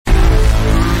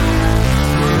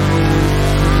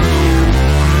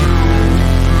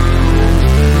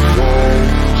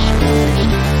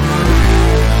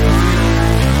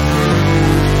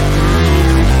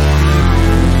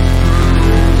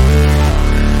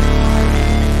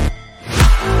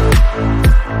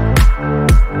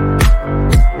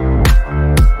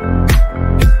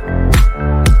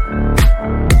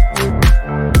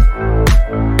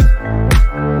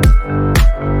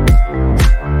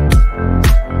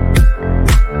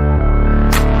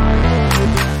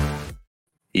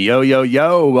Yo, yo,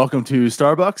 yo. Welcome to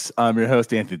Starbucks. I'm your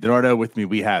host, Anthony DiNardo. With me,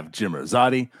 we have Jim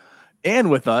Rosati. And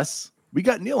with us, we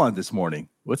got Neil on this morning.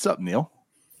 What's up, Neil?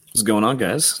 What's going on,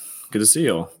 guys? Good to see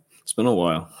you all. It's been a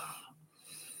while.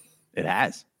 It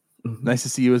has. Nice to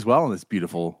see you as well on this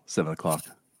beautiful 7 o'clock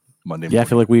Monday morning. Yeah, I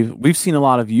feel like we've seen a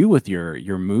lot of you with your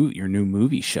new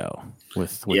movie show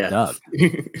with Doug.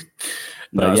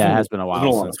 But it has been a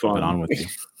while since we've been on with you.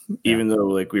 Even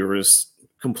though we were just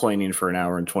complaining for an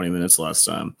hour and 20 minutes last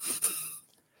time.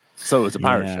 So it's a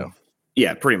pirate show.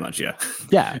 Yeah, pretty much, yeah.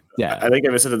 Yeah. I think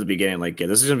I said at the beginning,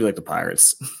 this is going to be like the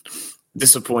Pirates.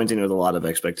 Disappointing with a lot of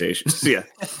expectations. Yeah.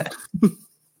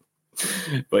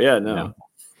 But yeah,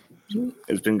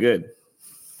 it's been good.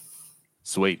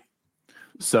 Sweet.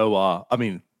 So,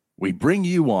 we bring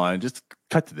you on, just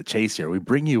cut to the chase here. We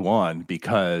bring you on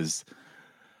because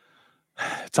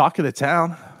talk of the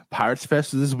town,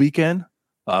 PiratesFest this weekend.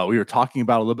 We were talking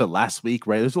about a little bit last week,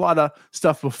 right? There's a lot of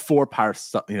stuff before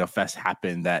Pirates, Fest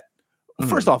happened that,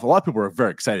 first off, a lot of people were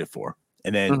very excited for,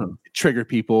 and then it triggered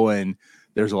people, and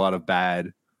there's a lot of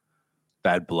bad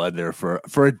blood there for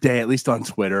a day, at least on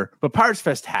Twitter. But Pirates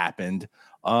Fest happened.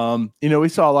 We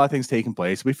saw a lot of things taking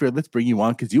place. We figured let's bring you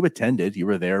on because you attended. You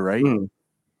were there, right?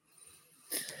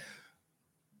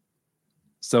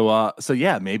 So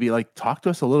yeah, maybe talk to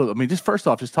us a little. I mean, just first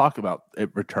off, just talk about it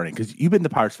returning because you've been to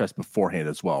Pirates Fest beforehand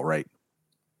as well, right?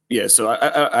 Yeah. So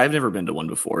I've never been to one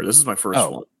before. This is my first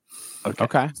one.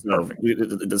 Okay. So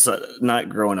it's not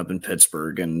growing up in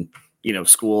Pittsburgh, and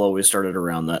school always started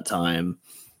around that time.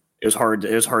 It was hard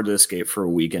to escape for a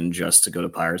weekend just to go to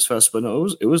Pirates Fest, but no,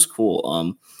 it was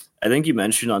cool. I think you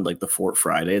mentioned on the Fort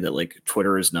Friday that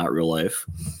Twitter is not real life.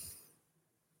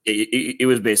 It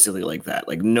was basically like that.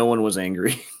 No one was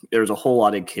angry. There was a whole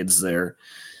lot of kids there.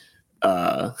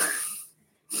 It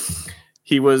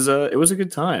was a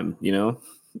good time,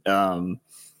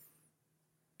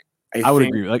 I would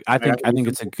agree. I think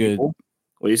it's a good. What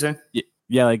do you say?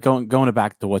 Yeah, going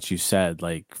back to what you said,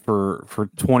 for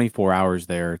 24 hours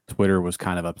there, Twitter was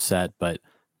kind of upset, but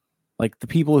the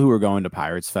people who are going to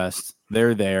Pirates Fest,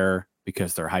 they're there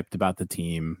because they're hyped about the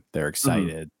team. They're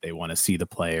excited. They want to see the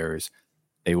players.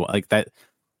 They want that.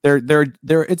 They're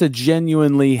it's a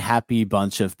genuinely happy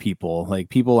bunch of people.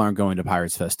 People aren't going to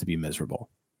Pirates Fest to be miserable.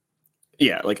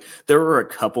 Yeah, there were a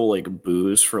couple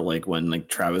boos for when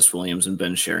Travis Williams and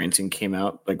Ben Sherrington came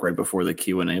out right before the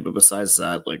Q&A, but besides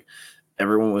that,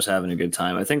 everyone was having a good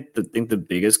time. I think the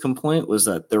biggest complaint was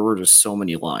that there were just so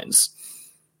many lines.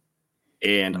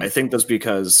 And I think that's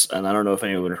because, and I don't know if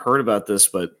anyone heard about this,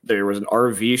 but there was an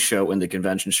RV show in the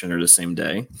convention center the same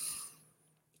day.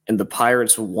 And the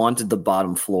Pirates wanted the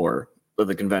bottom floor of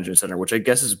the convention center, which I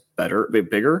guess is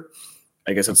bigger.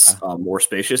 I guess it's more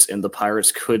spacious. And the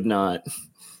Pirates could not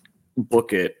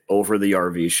book it over the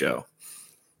RV show.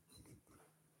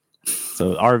 So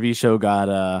the RV show got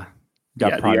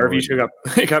priority. The RV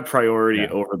show got priority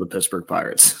over the Pittsburgh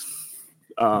Pirates.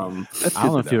 I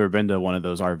don't know if you've ever been to one of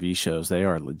those RV shows. They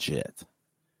are legit.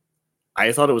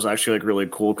 I thought it was actually really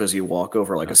cool because you walk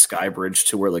over a sky bridge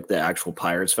to where the actual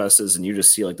Pirates Fest is, and you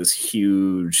just see this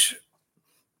huge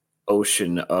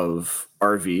ocean of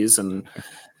RVs, and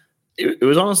it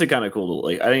was honestly kind of cool.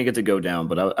 I didn't get to go down,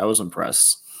 but I was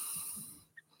impressed.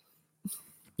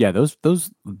 Yeah, those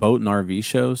boat and RV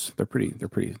shows, they're pretty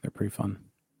fun.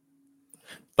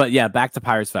 But yeah, back to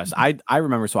Pirates Fest. I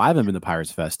remember, so I haven't been to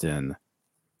Pirates Fest in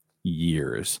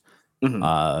years.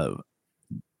 I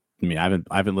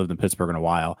haven't lived in Pittsburgh in a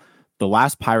while. The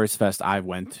last Pirates Fest I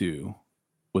went to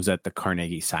was at the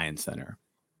Carnegie Science Center.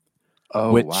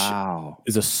 Which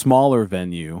is a smaller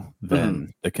venue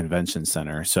than the convention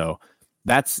center. So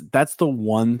that's the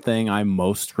one thing I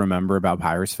most remember about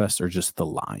Pirates Fest are just the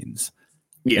lines.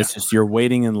 Yeah. It's just you're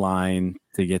waiting in line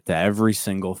to get to every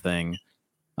single thing.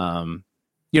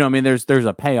 There's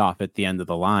a payoff at the end of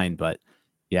the line, but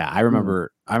yeah, I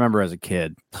remember as a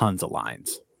kid, tons of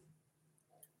lines.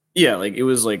 Yeah, it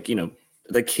was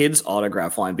the kids'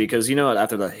 autograph line because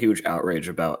after the huge outrage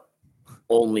about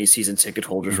only season ticket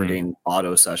holders were getting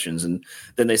auto sessions, and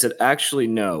then they said, actually,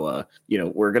 no,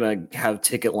 we're gonna have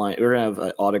ticket line, we're gonna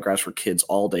have autographs for kids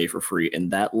all day for free. And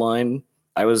that line,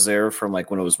 I was there from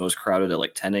when it was most crowded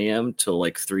at 10 a.m. till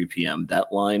 3 p.m.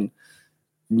 That line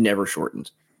never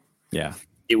shortened. Yeah,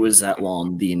 it was that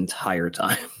long the entire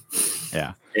time.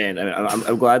 Yeah. And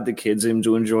I'm glad the kids seem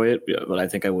to enjoy it, but I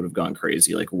think I would have gone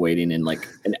crazy, waiting in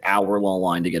an hour-long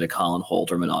line to get a Colin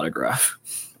Holderman autograph.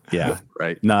 Yeah,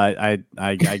 right. No,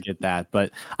 I get that,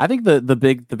 but I think the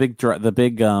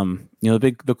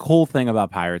cool thing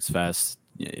about Pirates Fest,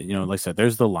 like I said,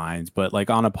 there's the lines, but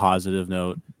on a positive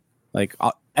note,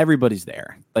 everybody's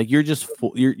there. You're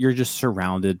just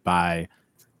surrounded by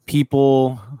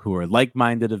people who are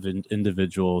like-minded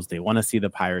individuals. They want to see the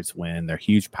Pirates win. They're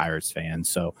huge Pirates fans.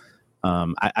 So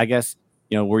I guess,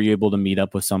 were you able to meet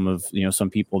up with some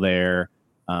people there?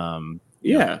 Overall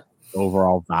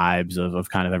vibes of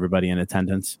kind of everybody in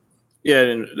attendance. Yeah,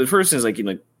 and the first thing is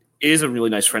it is a really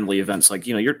nice friendly event. So,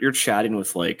 you're chatting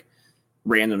with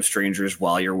random strangers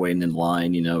while you're waiting in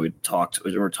line.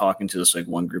 We're talking to this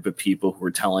one group of people who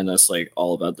were telling us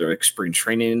all about their spring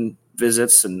training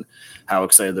visits and how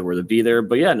excited they were to be there.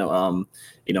 But yeah, no,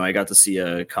 I got to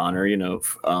see Connor,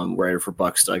 writer for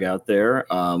Bucks Dugout there.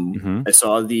 I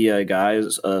saw the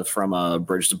guys from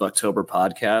Bridge to Bucktober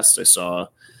podcast. I saw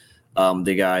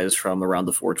the guys from Around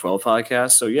the 412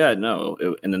 podcast. So yeah, no,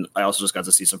 and then I also just got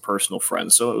to see some personal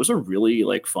friends. So it was a really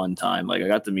fun time. I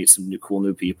got to meet some cool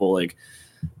new people.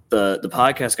 The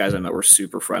podcast guys I met were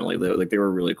super friendly. They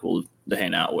were really cool to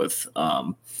hang out with,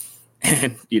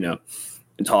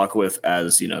 and talk with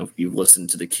as you listen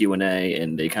to the Q&A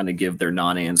and they kind of give their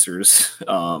non-answers.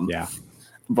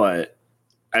 But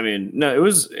I mean, no, it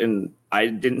was, and I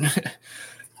didn't.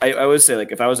 I would say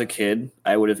if I was a kid,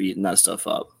 I would have eaten that stuff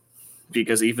up.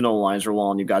 Because even though the lines were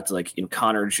long, you got to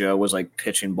Connor Joe was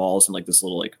pitching balls in this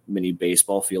little mini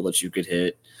baseball field that you could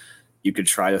hit. You could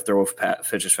try to throw a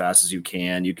pitch as fast as you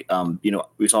can.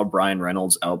 We saw Brian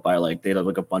Reynolds out by they had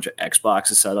a bunch of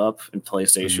Xboxes set up and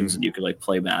PlayStations, and you could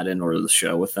play Madden or the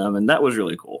show with them, and that was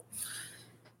really cool.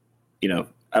 I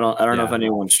don't know if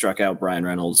anyone struck out Brian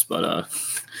Reynolds, but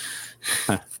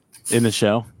in the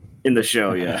show,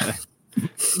 yeah.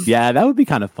 Yeah, that would be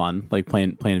kind of fun,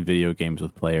 playing video games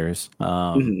with players.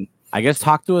 I guess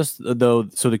talk to us though.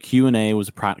 So the Q&A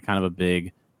was kind of a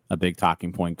big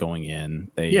talking point going in.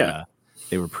 They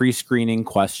were pre-screening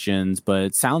questions, but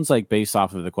it sounds like based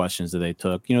off of the questions that they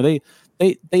took, they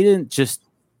didn't just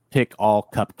pick all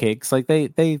cupcakes.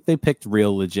 They picked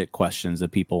real legit questions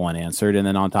that people want answered, and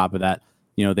then on top of that,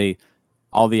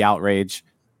 all the outrage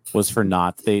was for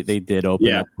naught. They did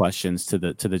open up questions to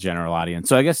the general audience.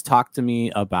 So I guess talk to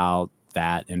me about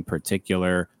that in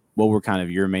particular. What were kind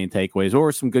of your main takeaways? What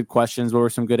were some good questions? What were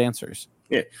some good answers?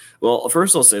 Yeah. Well,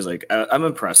 first I'll say is I'm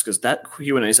impressed because that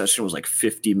Q&A session was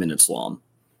 50 minutes long.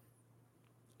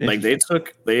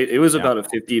 It was about a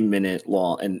 50-minute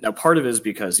long, and a part of it is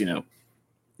because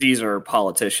these are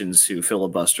politicians who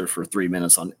filibuster for 3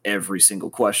 minutes on every single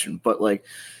question. But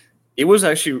it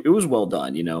was well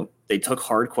done. They took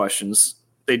hard questions.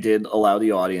 They did allow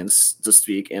the audience to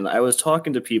speak. And I was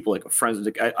talking to people friends.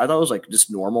 I thought it was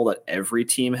just normal that every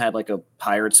team had a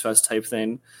Pirates Fest type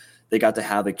thing. They got to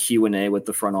have a Q&A with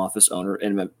the front office owner.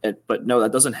 But no,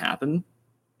 that doesn't happen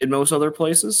in most other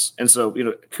places. And so,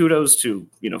 kudos to,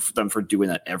 them for doing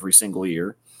that every single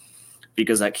year,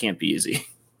 because that can't be easy,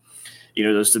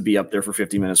 just to be up there for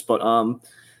 50 minutes. But,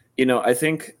 I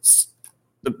think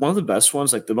one of the best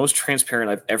ones, the most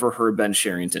transparent I've ever heard Ben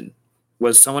Sherrington,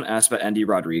 was someone asked about Andy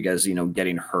Rodriguez,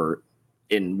 getting hurt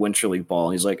in Winter League ball.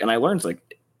 And he's and I learned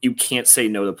you can't say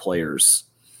no to players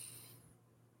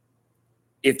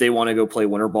if they want to go play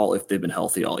winter ball if they've been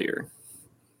healthy all year.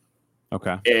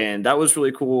 Okay. And that was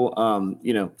really cool.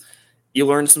 You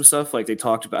learned some stuff they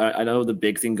talked about. I know the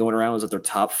big thing going around was that their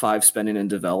top 5 spending in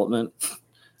development.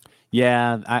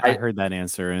 Yeah, I heard that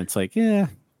answer, and it's I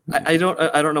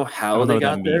don't know how they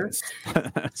got there.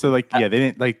 So they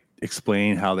didn't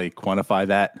explain how they quantify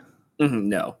that.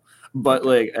 No, but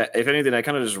if anything, that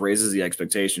kind of just raises the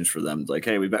expectations for them.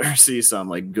 Hey, we better see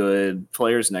some good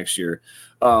players next year.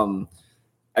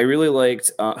 I really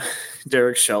liked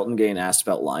Derek Shelton getting asked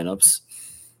about lineups,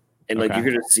 and you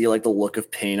could just see the look of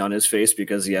pain on his face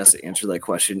because he has to answer that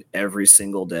question every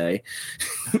single day.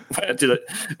 I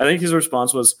think his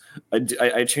response was,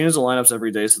 I change the lineups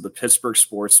every day so the Pittsburgh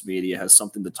sports media has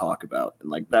something to talk about.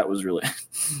 And that was really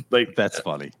that's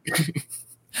funny.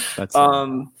 That's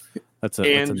a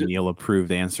Neil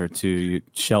approved answer to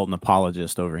Shelton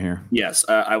apologist over here. Yes,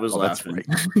 I was laughing.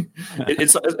 Right.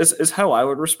 it's how I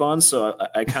would respond. So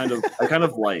I kind of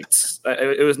liked.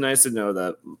 It was nice to know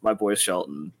that my boy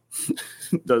Shelton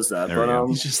does that. But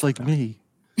he's just like me.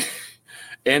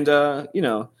 And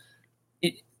the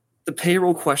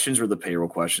payroll questions were the payroll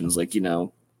questions.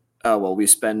 Well, we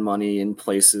spend money in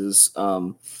places.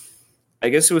 I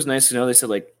guess it was nice to know. They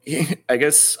said I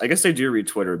guess they do read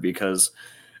Twitter because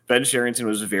Ben Sherrington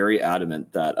was very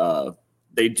adamant that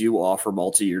they do offer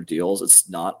multi-year deals. It's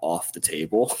not off the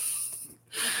table,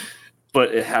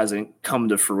 but it hasn't come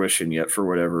to fruition yet for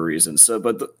whatever reason. So,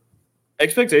 but the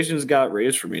expectations got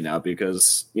raised for me now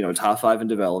because, top 5 in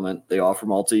development, they offer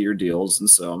multi-year deals. And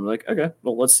so I'm okay,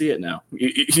 well, let's see it now.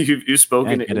 You've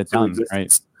spoken it into done, existence.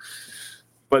 Right?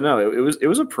 But no, it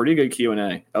was a pretty good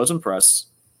Q&A. I was impressed.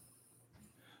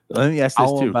 Let me ask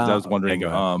this too, because I was wondering.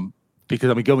 Because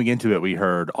I mean, going into it, we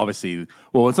heard obviously.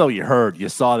 Well, it's not what you heard. You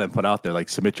saw them put out there like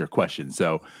submit your questions.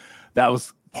 So that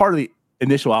was part of the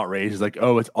initial outrage. Is like,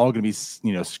 oh, it's all going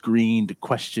to be screened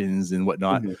questions and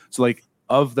whatnot. Mm-hmm. So like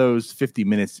of those 50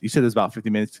 minutes, you said there's about 50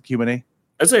 minutes to Q&A.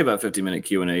 I'd say about 50-minute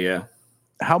Q&A. Yeah.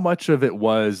 How much of it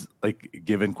was like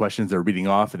given questions they're reading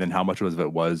off, and then how much of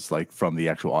it was like from the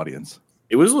actual audience?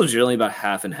 It was legitimately about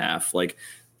half and half. Like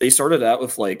they started out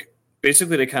with like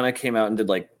basically they kind of came out and did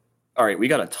like, all right, we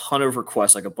got a ton of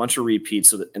requests, like a bunch of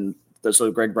repeats.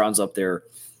 So Greg Brown's up there,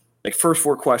 like first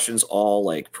 4 questions, all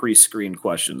like pre-screened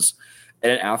questions.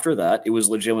 And then after that, it was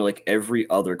legitimately like every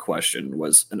other question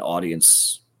was an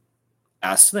audience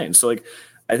asked thing. So like,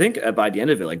 I think by the end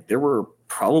of it, like there were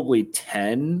probably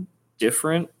 10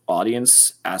 different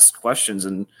audience asked questions.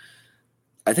 And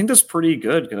I think that's pretty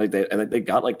good. Like they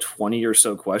got like 20 or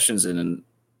so questions in. And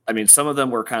I mean, some of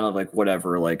them were kind of like,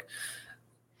 whatever, like,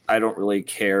 I don't really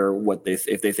care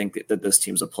if they think that this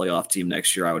team's a playoff team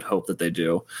next year. I would hope that they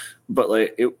do, but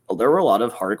like there were a lot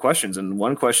of hard questions, and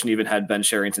one question even had Ben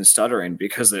Cherington stuttering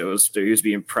because he was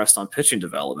being pressed on pitching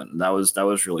development, and that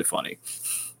was really funny.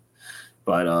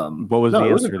 But what was the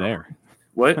answer there?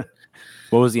 What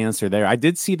was the answer there? I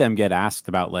did see them get asked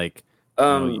about like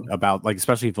about like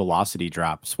especially velocity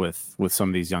drops with some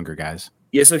of these younger guys.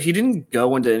 Yeah, so he didn't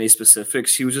go into any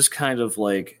specifics. He was just kind of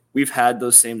like, we've had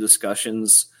those same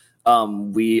discussions.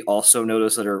 We also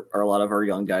noticed that a lot of our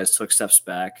young guys took steps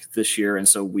back this year, and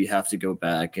so we have to go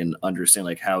back and understand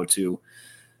like how to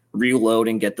reload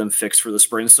and get them fixed for the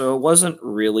spring. So it wasn't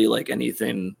really like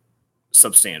anything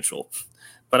substantial,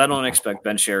 but I don't expect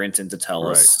Ben Cherington to tell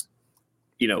us,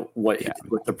 what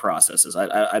the process is.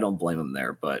 I don't blame him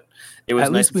there, but it was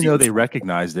at least we know they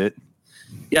recognized it.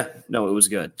 Yeah, no, it was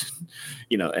good.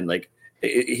 And like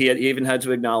he even had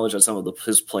to acknowledge that some of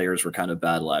his players were kind of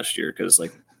bad last year because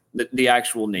like the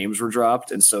actual names were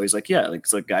dropped, and so he's like, yeah, like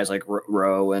so guys like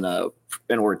Rowe and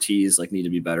Ortiz like need to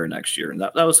be better next year, and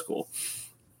that was cool.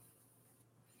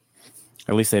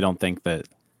 At least they don't think that.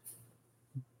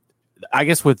 I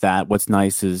guess with that, what's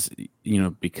nice is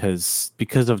because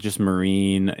of just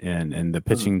Marine and the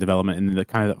pitching development and the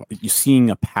kind of you seeing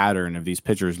a pattern of these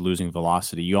pitchers losing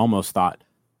velocity. You almost thought,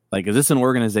 like, is this an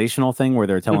organizational thing where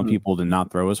they're telling people to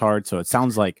not throw as hard? So it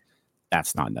sounds like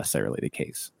that's not necessarily the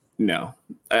case. No,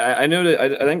 I know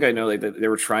that. I think I know like that they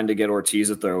were trying to get Ortiz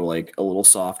to throw like a little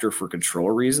softer for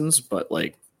control reasons, but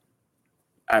like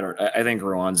I think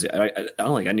Rowanzi. I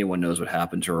don't think anyone knows what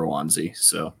happened to Rowanzi,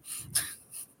 so.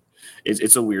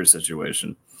 It's a weird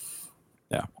situation.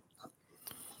 Yeah.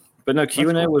 But no,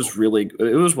 Q&A was it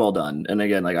was well done. And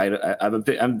again, like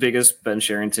I'm biggest Ben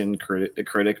Cherington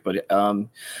critic, but that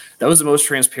was the most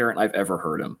transparent I've ever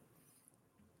heard him.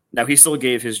 Now he still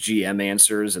gave his GM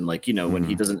answers and like, when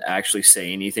he doesn't actually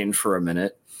say anything for a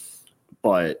minute,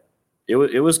 but it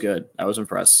was good. I was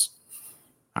impressed.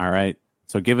 All right.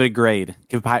 So give it a grade.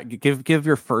 Give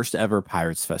your first ever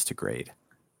Pirates Fest a grade.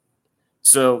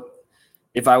 So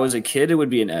if I was a kid, it would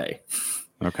be an A.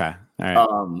 Okay. All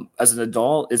right. As an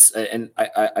adult,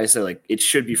 I say like it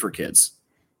should be for kids,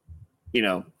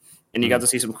 and you got to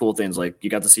see some cool things. Like you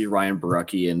got to see Ryan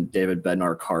Barucki and David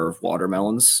Bednar carve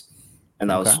watermelons. And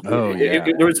that was,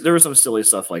 there was some silly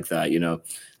stuff like that,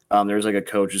 there was like a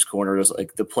coach's corner. It was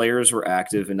like the players were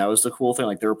active, and that was the cool thing.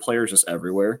 Like there were players just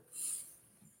everywhere.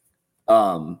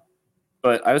 But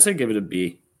I would say give it a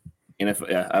B. And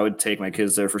I would take my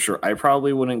kids there for sure. I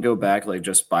probably wouldn't go back like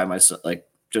just by myself, like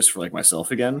just for like myself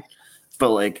again, but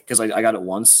like because I got it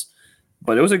once,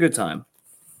 but it was a good time.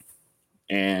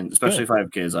 And especially if I have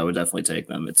kids, I would definitely take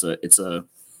them. It's a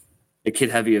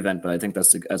kid heavy event, but I think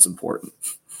that's important.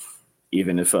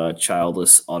 Even if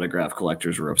childless autograph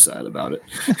collectors were upset about it,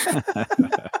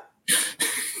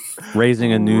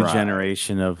 raising a new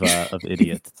generation of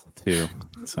idiots too.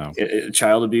 So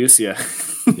child abuse, yeah.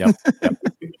 Yep.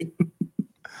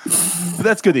 But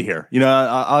that's good to hear.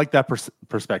 I like that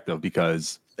perspective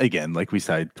because, again, like we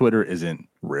said, Twitter isn't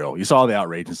real. You saw the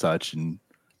outrage and such, and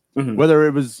whether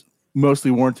it was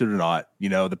mostly warranted or not,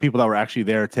 the people that were actually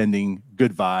there attending,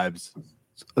 good vibes,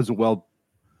 as well,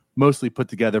 mostly put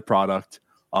together product,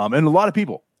 and a lot of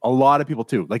people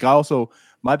too. Like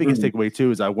my biggest takeaway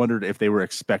too is I wondered if they were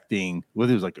expecting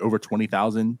whether it was like over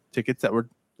 20,000 tickets that were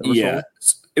sold.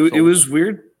 It was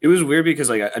weird. It was weird because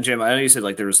like Jim, I know you said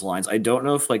like there was lines. I don't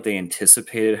know if like they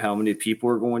anticipated how many people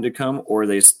were going to come, or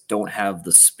they just don't have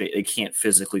the space. They can't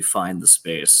physically find the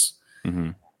space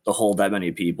to hold that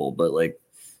many people. But like,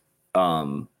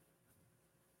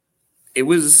 it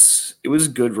was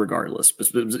good regardless. But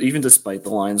even despite the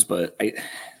lines, but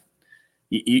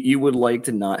You would like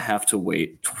to not have to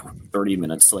wait 30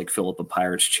 minutes to like fill up a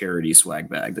Pirates charity swag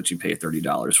bag that you pay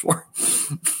 $30 for.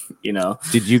 You know?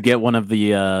 Did you get one of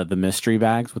the mystery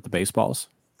bags with the baseballs?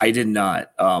 I did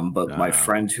not. But my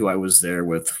friend who I was there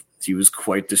with, he was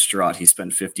quite distraught. He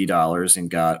spent $50 and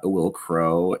got a Will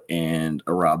Crow and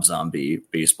a Rob Zombie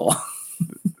baseball.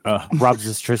 Rob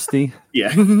Zistristy?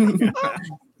 Yeah.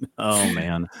 Oh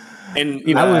man. And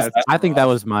you know, I think that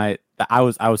was I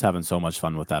was having so much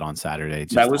fun with that on Saturday.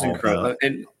 That was incredible.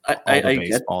 And I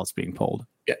baseballs being pulled.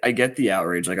 I get the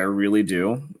outrage, like I really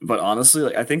do. But honestly,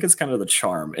 like I think it's kind of the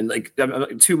charm. And like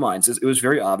I'm two minds. It was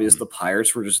very obvious the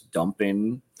Pirates were just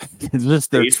dumping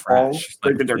their trash.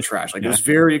 Like their trash. Like it was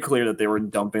very clear that they were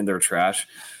dumping their trash.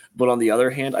 But on the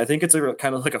other hand, I think it's a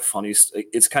kind of like a funny.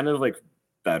 It's kind of like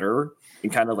better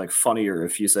and kind of like funnier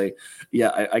if you say, yeah,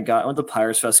 I went to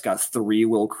PiratesFest, got 3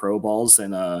 Will Crow balls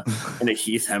and a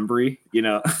Heath Hembry, you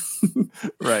know,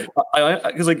 right?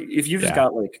 Because like if you just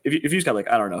got like if you just got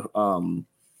like I don't know,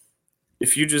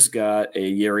 if you just got a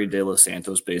Yeri De Los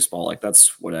Santos baseball, like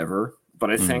that's whatever.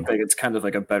 But I think like it's kind of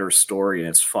like a better story and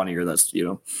it's funnier. That's, you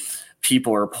know,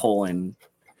 people are pulling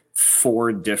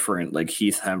 4 different like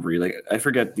Heath Hembry. Like I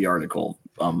forget the article.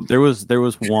 There was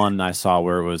one I saw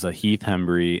where it was a Heath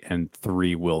Hembry and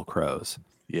 3 Will Crows.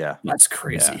 Yeah, that's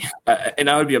crazy. Yeah. And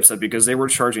I would be upset because they were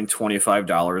charging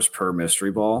 $25 per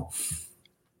mystery ball.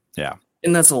 Yeah,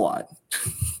 and that's a lot.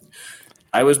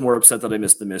 I was more upset that I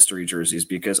missed the mystery jerseys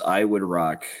because I would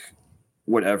rock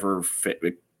whatever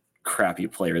crappy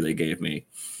player they gave me.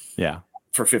 Yeah,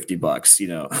 for $50, you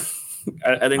know.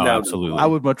 I think that absolutely. I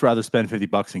would much rather spend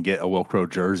 $50 and get a Will Crow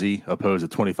jersey opposed to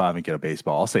 25 and get a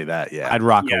baseball. I'll say that. Yeah, I'd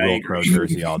rock a Will Crow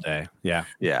jersey all day. Yeah,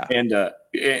 yeah.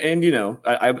 And you know,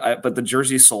 I but the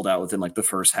jersey sold out within like the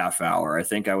first half hour. I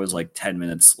think I was like 10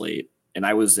 minutes late, and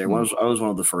I was there. I was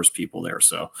one of the first people there,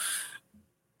 so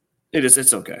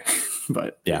it's okay.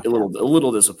 But yeah, a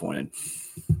little disappointed.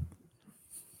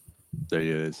 There it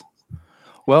is.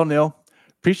 Well, Neil,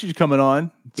 appreciate you coming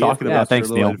on talking about your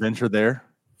little adventure there.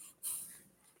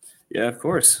 Yeah, of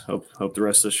course. Hope the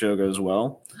rest of the show goes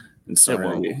well. And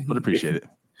sorry, would appreciate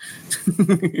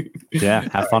it. Yeah,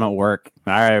 have fun at work.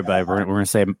 All right, everybody.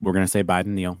 We're gonna say bye to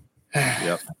Neil.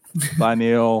 Yep. Bye,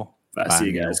 Neil. Bye. See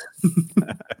you guys.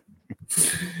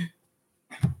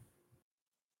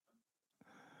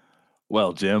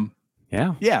 Well, Jim.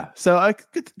 Yeah. So I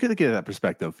good to get that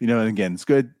perspective. You know, and again, it's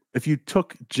good if you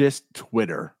took just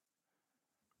Twitter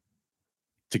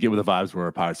to get what the vibes were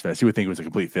at PiratesFest. You would think it was a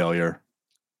complete failure.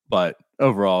 But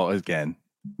overall, again,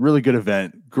 really good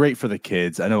event. Great for the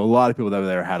kids. I know a lot of people that were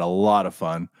there had a lot of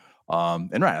fun.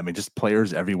 And right, I mean, just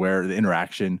players everywhere, the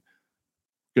interaction,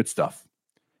 good stuff.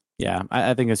 Yeah,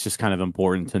 I think it's just kind of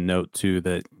important to note too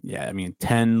that, yeah, I mean,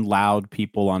 10 loud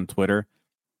people on Twitter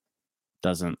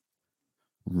doesn't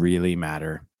really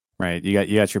matter, right? You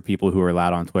got your people who are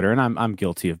loud on Twitter, and I'm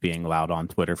guilty of being loud on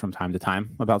Twitter from time to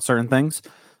time about certain things.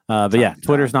 But yeah,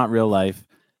 Twitter's not real life.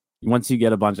 Once you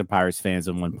get a bunch of Pirates fans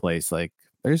in one place, like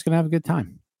they're just gonna have a good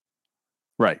time,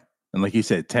 right? And like you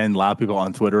said, 10 loud people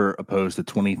on Twitter opposed to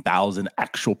 20,000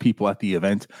 actual people at the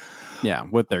event. Yeah,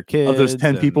 with their kids. Of those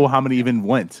 10 people, how many even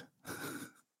went?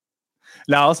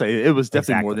 Now I'll say it was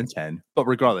definitely more than 10. But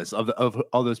regardless of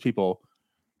all those people,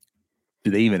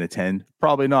 did they even attend?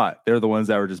 Probably not. They're the ones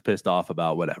that were just pissed off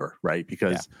about whatever, right?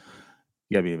 Because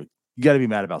you gotta be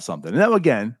mad about something. And now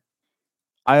again,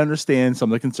 I understand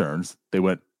some of the concerns. They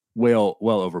went well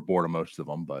overboard on most of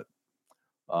them, but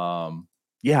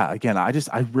yeah, again, I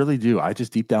really do. I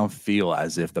just deep down feel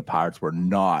as if the Pirates were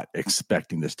not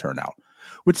expecting this turnout,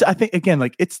 which I think again,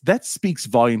 like that speaks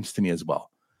volumes to me as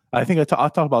well. I think I'll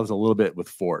talk about this a little bit with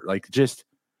Fort, like just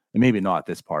and maybe not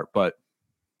this part, but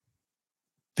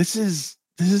this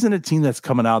isn't a team that's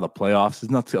coming out of the playoffs.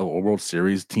 It's not a World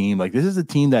Series team. Like this is a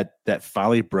team that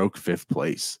finally broke 5th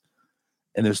place,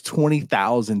 and there's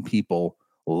 20,000 people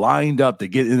lined up to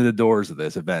get into the doors of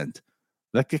this event.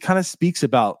 That kind of speaks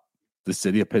about the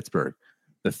city of Pittsburgh,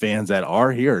 the fans that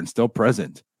are here and still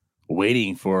present,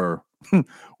 waiting for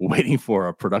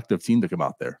a productive team to come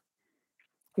out there.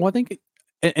 Well, I think,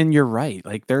 and you're right.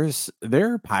 Like there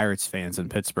are Pirates fans in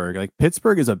Pittsburgh. Like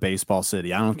Pittsburgh is a baseball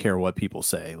city. I don't care what people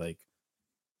say. Like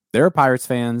there are Pirates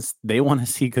fans. They want to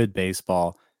see good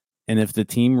baseball, and if the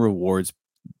team rewards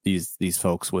these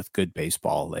folks with good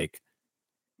baseball, like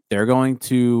they're going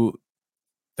to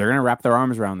wrap their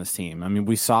arms around this team. I mean,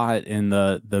 we saw it in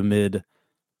the mid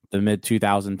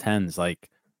 2010s. Like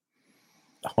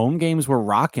home games were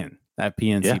rocking at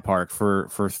PNC Park for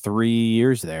 3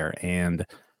 years there, and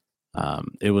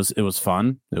it was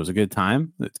fun. It was a good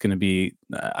time. It's going to be.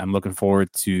 I'm looking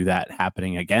forward to that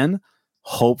happening again.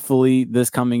 hopefully this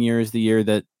coming year is the year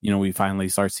that, we finally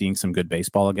start seeing some good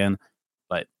baseball again.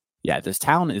 But yeah, this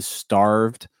town is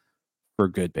starved for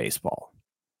good baseball.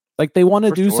 Like they want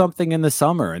to do something in the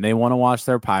summer and they want to watch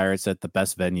their Pirates at the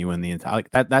best venue in the entire, like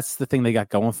that's the thing they got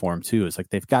going for them too. Is like,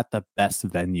 they've got the best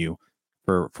venue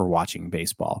for watching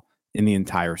baseball in the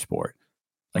entire sport.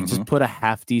 Like just put a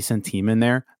half decent team in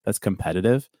there that's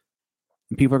competitive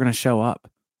and people are going to show up.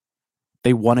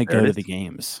 They want to go to the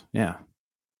games. Yeah,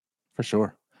 for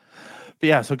sure. But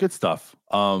yeah, so good stuff.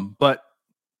 But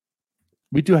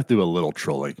we do have to do a little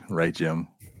trolling, right, Jim?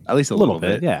 At least a little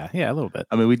bit. Yeah, a little bit.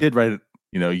 I mean, we did write it.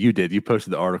 You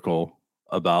posted the article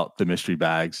about the mystery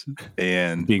bags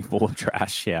and being full of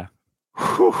trash. Yeah.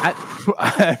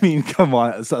 I mean, come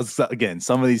on. So again,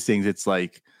 some of these things, it's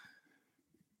like,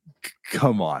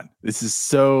 come on. This is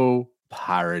so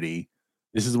piratey.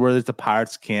 This is where the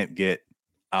Pirates can't get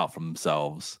out from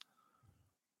themselves.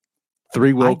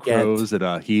 3 Will Crows and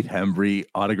a Heath Hembree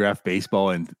autographed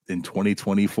baseball in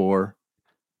 2024.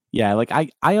 Yeah, like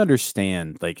I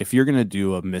understand, like if you're gonna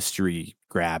do a mystery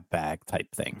grab bag type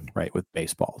thing, right, with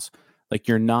baseballs, like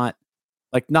not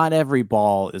every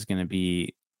ball is gonna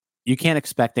be. You can't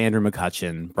expect Andrew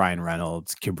McCutchen, Brian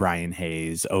Reynolds, Brian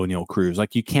Hayes, O'Neal Cruz.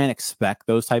 Like you can't expect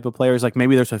those type of players. Like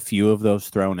maybe there's a few of those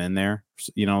thrown in there,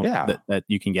 that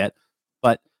you can get,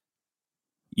 but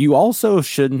you also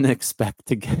shouldn't expect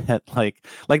to get like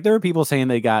there are people saying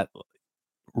they got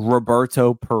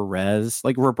Roberto Perez.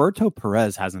 Like Roberto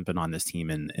Perez hasn't been on this team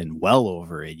in well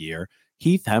over a year.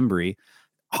 Heath Hembree.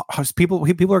 People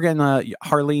are getting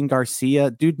Harleen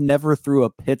Garcia. Dude never threw a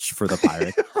pitch for the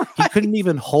Pirates. Right. He couldn't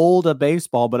even hold a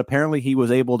baseball, but apparently he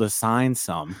was able to sign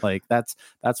some. Like that's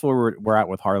where we're at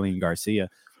with Harleen Garcia.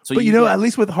 So, but at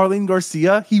least with Harleen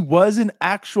Garcia, he was an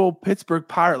actual Pittsburgh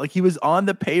Pirate. Like he was on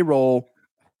the payroll.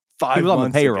 5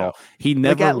 months ago. He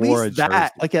never wore a jersey.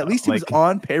 At least he was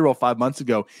on payroll 5 months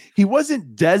ago. He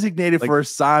wasn't designated for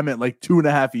assignment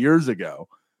 2.5 years ago.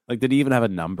 Like, did he even have a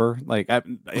number? Like,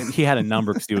 he had a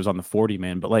number because he was on the 40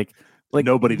 man. But like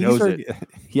nobody knows it.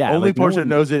 Yeah, only person that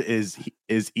knows it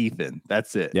is Ethan.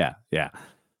 That's it. Yeah.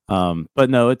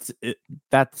 But no, it's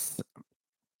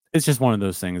just one of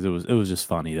those things. It was just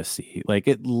funny to see. Like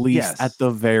at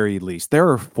the very least, there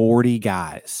are 40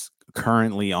 guys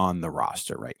currently on the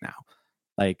roster right now.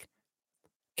 Like,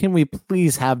 can we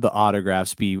please have the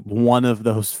autographs be one of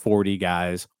those 40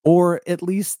 guys, or at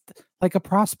least like a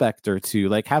prospect or two?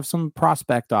 Like have some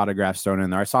prospect autographs thrown in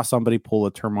there. I saw somebody pull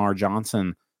a Termar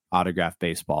Johnson autograph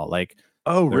baseball. Like,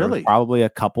 oh really? Probably a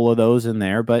couple of those in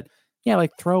there, but yeah,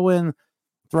 like throw in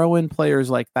players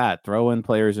like that. Throw in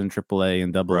players in AAA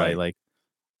and AA. Right. Like,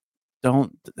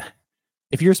 don't.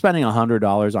 If you're spending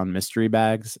 $100 on mystery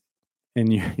bags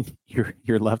and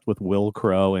you're left with Will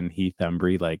Crow and Heath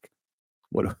Hembree, like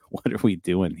what are we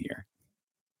doing here?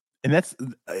 And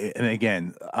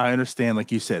again, I understand,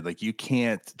 like you said, like you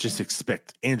can't just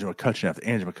expect Andrew McCutchen after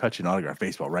Andrew McCutchen autograph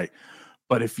baseball, right?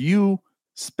 But if you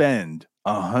spend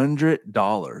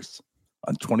 $100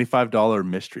 on $25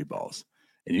 mystery balls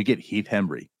and you get Heath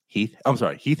Hembree,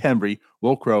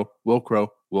 Will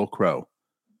Crow.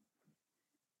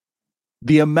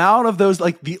 The amount of those,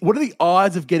 what are the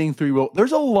odds of getting 3 Will?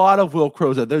 There's a lot of Will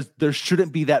Crows. There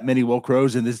shouldn't be that many Will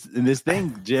Crows in this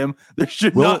thing, Jim. There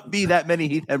should not be that many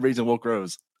Heath Hembrees and Will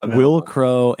Crows available. Will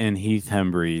Crow and Heath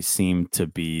Hembree seem to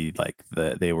be like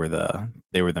they were the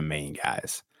main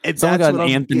guys. It's got an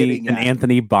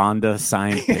Anthony Bonda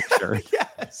signed picture.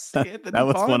 Yes, that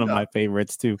was one of my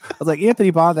favorites too. I was like,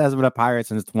 Anthony Bonda hasn't been a Pirate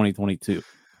since 2022.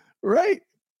 Right.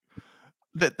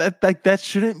 That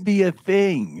shouldn't be a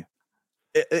thing.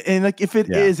 And if it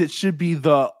is, it should be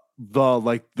the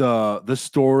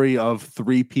story of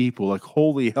 3 people. Like,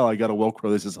 holy hell, I got a Will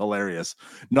Crow. This is hilarious.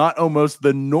 Not almost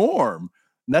the norm.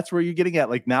 And that's where you're getting at.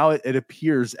 Like now it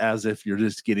appears as if you're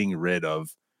just getting rid of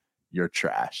your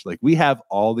trash. Like we have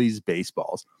all these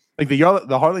baseballs. Like the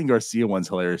Harleen Garcia one's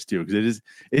hilarious too, because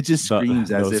it just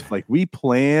screams as if like we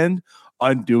planned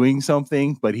on doing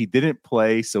something, but he didn't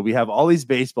play. So we have all these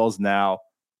baseballs now.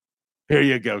 Here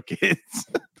you go, kids.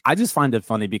 I just find it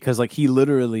funny because like he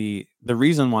literally, the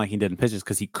reason why he didn't pitch is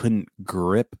because he couldn't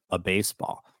grip a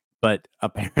baseball, but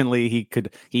apparently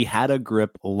he had a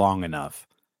grip long enough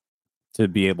to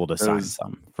be able to sign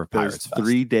some for Pirates Fest.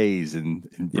 3 days in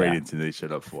Bradenton they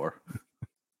showed up for.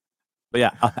 But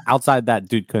yeah, outside that,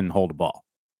 dude couldn't hold a ball.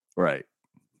 Right.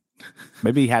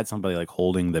 Maybe he had somebody like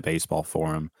holding the baseball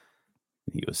for him.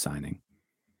 He was signing.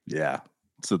 Yeah.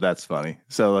 So that's funny.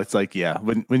 So it's like, yeah,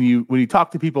 when you talk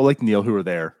to people like Neil who are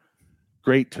there,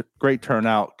 great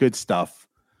turnout, good stuff.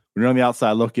 When you're on the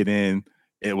outside looking in,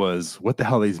 it was, what the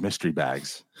hell are these mystery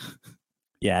bags?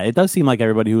 Yeah, it does seem like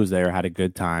everybody who was there had a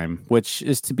good time, which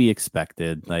is to be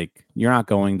expected. Like, you're not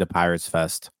going to Pirates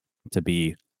Fest to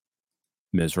be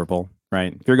miserable,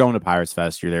 right? If you're going to Pirates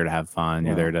Fest, you're there to have fun.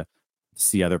 You're there to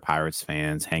see other Pirates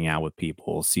fans, hang out with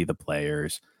people, see the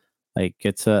players. Like,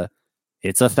 it's a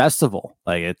festival.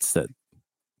 Like,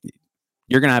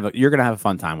 you're gonna have a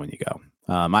fun time when you go.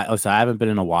 I haven't been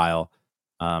in a while.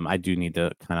 I do need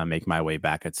to kind of make my way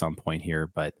back at some point here,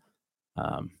 but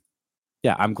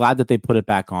yeah, I'm glad that they put it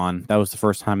back on. That was the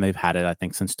first time they've had it, I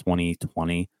think, since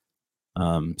 2020.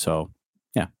 So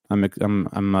yeah,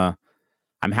 I'm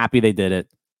happy they did it.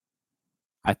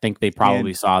 I think they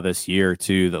probably saw this year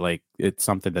too that like it's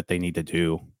something that they need to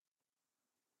do.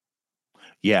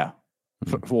 Yeah.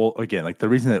 Well, again, like the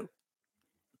reason that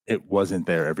it wasn't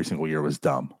there every single year was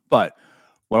dumb. But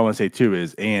what I want to say too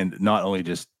is, and not only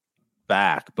just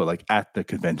back, but like at the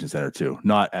convention center too,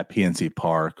 not at PNC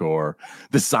Park or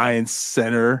the Science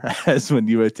Center as when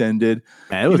you attended.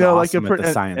 Man, it was awesome at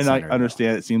the Science Center. I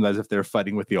understand it seems as if they're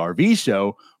fighting with the RV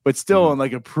show, but still in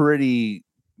like a pretty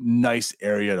nice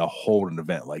area to hold an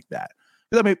event like that.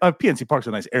 I mean, PNC Park's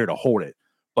a nice area to hold it,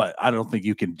 but I don't think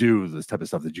you can do this type of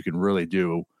stuff that you can really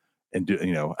do and do,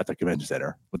 at the convention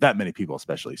center with that many people,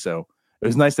 especially. So it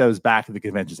was nice that I was back at the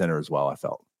convention center as well, I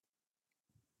felt.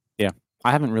 Yeah.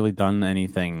 I haven't really done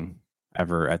anything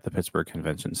ever at the Pittsburgh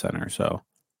Convention Center, so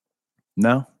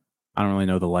no, I don't really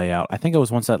know the layout. I think I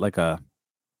was once at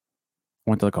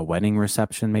went to like a wedding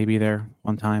reception maybe there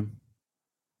one time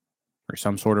or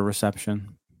some sort of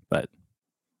reception, but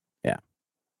yeah.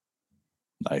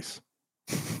 Nice.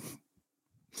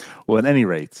 Well, at any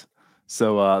rate,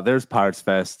 so there's Pirates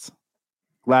Fest.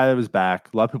 Glad it was back.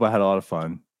 A lot of people had a lot of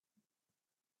fun.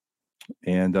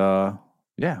 And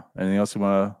yeah, anything else you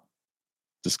want to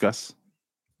discuss?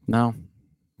 No.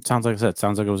 Sounds like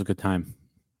it was a good time.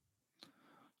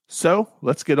 So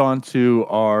let's get on to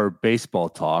our baseball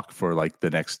talk for like the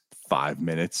next 5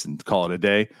 minutes and call it a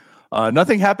day.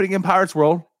 Nothing happening in Pirates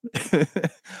World.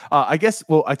 I guess,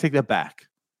 well, I take that back.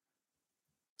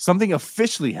 Something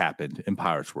officially happened in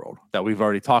Pirates World that we've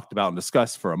already talked about and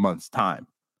discussed for a month's time.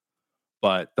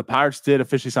 But the Pirates did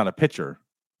officially sign a pitcher.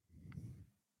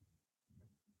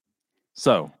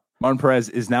 So Martin Perez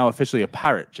is now officially a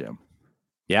Pirate, Jim.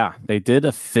 Yeah, they did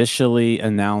officially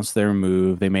announce their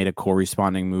move. They made a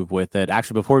corresponding move with it.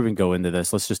 Actually, before we even go into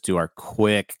this, let's just do our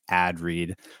quick ad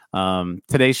read.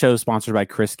 Today's show is sponsored by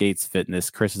Chris Gates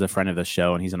Fitness. Chris is a friend of the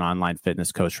show, and he's an online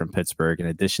fitness coach from Pittsburgh. In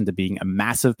addition to being a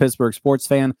massive Pittsburgh sports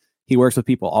fan, he works with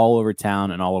people all over town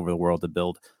and all over the world to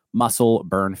build muscle,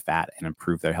 burn fat, and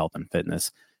improve their health and fitness.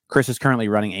 Chris is currently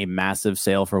running a massive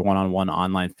sale for one-on-one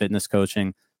online fitness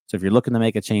coaching. So if you're looking to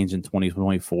make a change in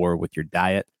 2024 with your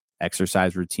diet,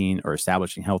 exercise routine, or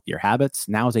establishing healthier habits,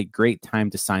 now is a great time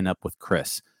to sign up with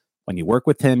Chris. When you work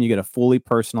with him, you get a fully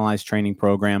personalized training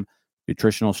program,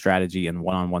 nutritional strategy, and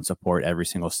one-on-one support every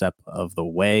single step of the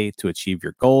way to achieve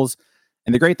your goals.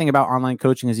 And the great thing about online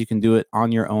coaching is you can do it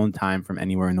on your own time from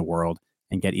anywhere in the world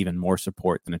and get even more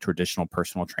support than a traditional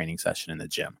personal training session in the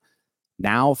gym.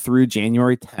 Now through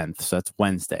January 10th, so that's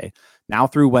Wednesday. Now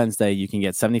through Wednesday, you can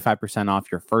get 75% off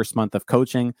your first month of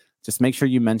coaching. Just make sure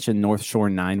you mention North Shore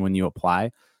 9 when you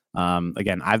apply.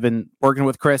 Again, I've been working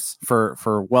with Chris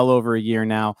for well over a year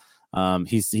now.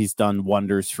 He's done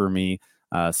wonders for me.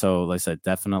 So like I said,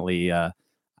 definitely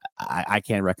I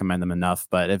can't recommend them enough.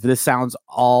 But if this sounds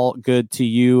all good to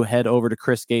you, head over to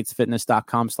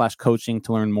chrisgatesfitness.com/coaching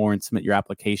to learn more and submit your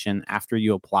application. After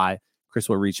you apply, Chris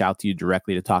will reach out to you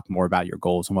directly to talk more about your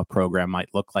goals and what program might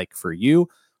look like for you.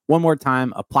 One more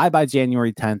time, apply by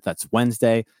January 10th. That's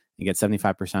Wednesday. You get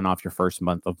 75% off your first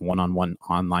month of one-on-one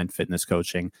online fitness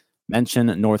coaching.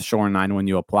 Mention North Shore 9 when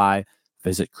you apply.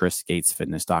 Visit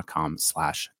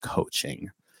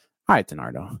chrisgatesfitness.com/coaching. All right,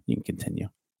 Donardo, you can continue.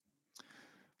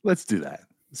 Let's do that.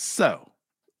 So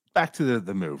back to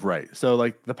the move, right? So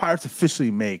like the Pirates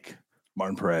officially make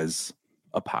Martin Perez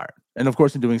a Pirate. And of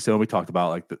course, in doing so, we talked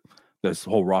about like this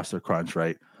whole roster crunch,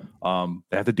 right?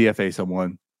 They have to DFA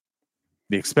someone.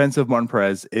 The expense of Martin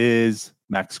Perez is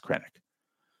Max Krenick.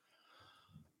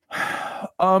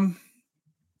 I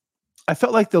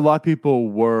felt like a lot of people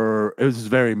it was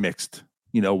very mixed,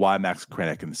 why Max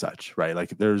Krenick and such, right?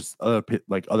 Like there's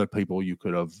other people you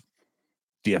could have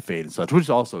DFA'd and such, which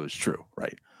also is true,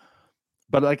 right?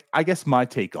 But like, I guess my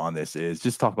take on this is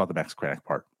just talk about the Max Krenick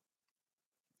part.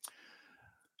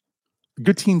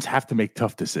 Good teams have to make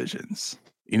tough decisions,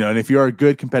 and if you're a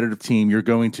good competitive team, you're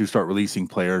going to start releasing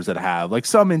players that have like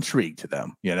some intrigue to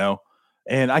them,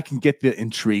 and I can get the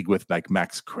intrigue with like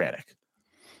Max Krenick.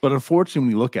 But unfortunately,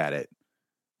 when you look at it,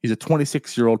 he's a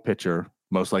 26-year-old pitcher,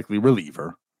 most likely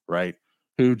reliever, right?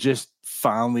 Who just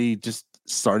finally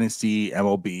starting to see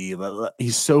MLB.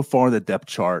 He's so far in the depth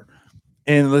chart.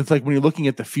 And it's like when you're looking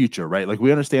at the future, right? Like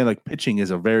we understand like pitching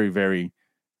is a very, very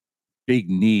big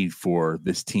need for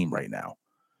this team right now.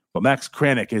 But Max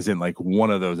Kranick isn't like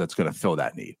one of those that's going to fill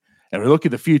that need. And we look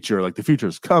at the future, like the future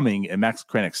is coming, and Max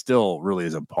Kranick still really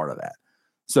isn't part of that.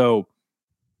 So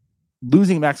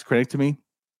losing Max Kranick to me,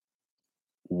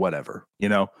 whatever, you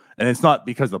know? And it's not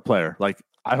because of the player. Like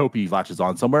I hope he latches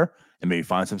on somewhere and maybe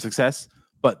find some success.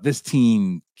 But this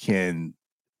team can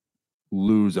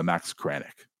lose a Max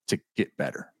Kranick to get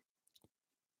better.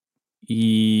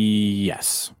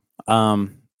 Yes.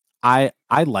 I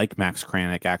like Max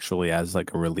Kranick actually as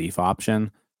like a relief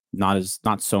option, not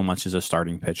so much as a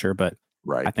starting pitcher, but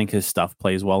right. I think his stuff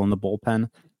plays well in the bullpen.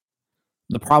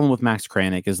 The problem with Max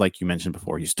Kranick is, like you mentioned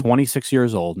before, he's 26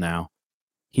 years old now.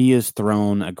 He has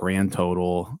thrown a grand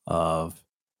total of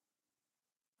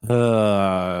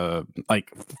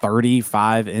like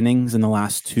 35 innings in the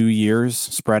last 2 years,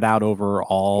 spread out over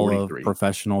all 43 of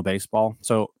professional baseball.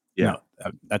 So yeah,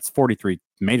 that's 43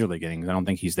 major league innings. I don't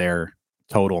think he's there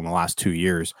total in the last 2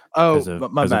 years. Because of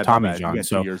Tommy John.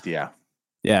 So 2 years,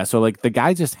 yeah. So like the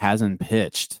guy just hasn't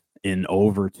pitched in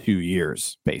over 2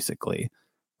 years, basically.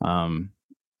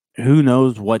 Who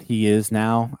knows what he is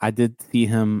now? I did see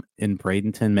him in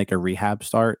Bradenton make a rehab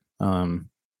start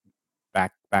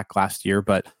back last year,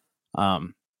 but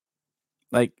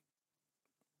like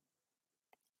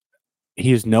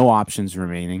he has no options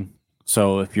remaining.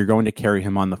 So if you're going to carry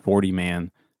him on the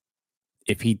 40-man,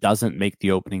 if he doesn't make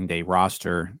the opening day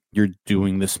roster, you're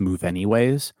doing this move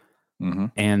anyways. Mm-hmm.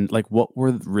 And like, what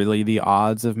were really the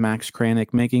odds of Max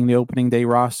Kranick making the opening day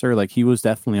roster? Like, he was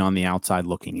definitely on the outside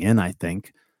looking in, I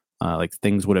think. Like,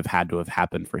 things would have had to have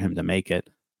happened for him to make it.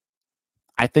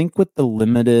 I think with the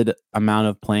limited amount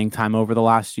of playing time over the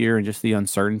last year and just the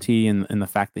uncertainty and the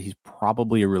fact that he's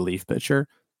probably a relief pitcher,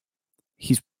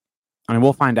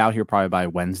 we'll find out here probably by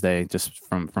Wednesday just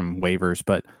from waivers,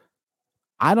 but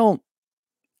I don't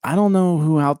know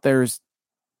who out there's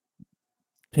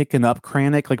picking up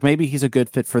Kranick. Like maybe he's a good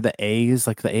fit for the A's.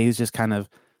 Like the A's just kind of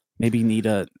maybe need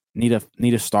a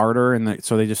starter, and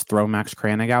so they just throw Max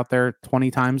Kranick out there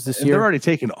 20 times this year. They're already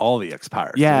taking all the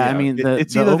expires. Yeah, I mean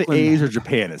it's either Oakland, the A's or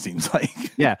Japan. It seems like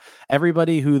yeah,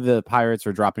 everybody who the Pirates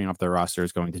are dropping off their roster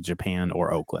is going to Japan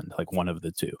or Oakland, like one of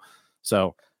the two.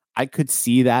 So I could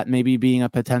see that maybe being a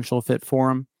potential fit for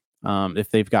him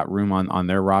if they've got room on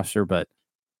their roster, but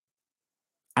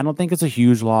I don't think it's a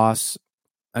huge loss.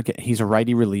 Okay, he's a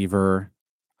righty reliever.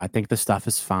 I think the stuff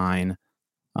is fine.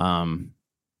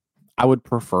 I would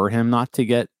prefer him not to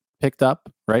get picked up,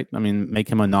 right? I mean, make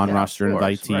him a non-roster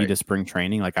invitee to spring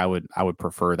training. Like I would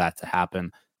prefer that to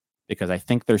happen because I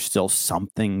think there's still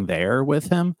something there with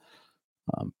him.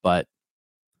 But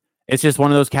it's just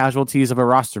one of those casualties of a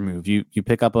roster move. You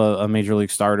pick up a major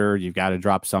league starter, you've got to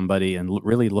drop somebody, and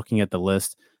really looking at the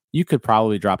list, you could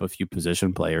probably drop a few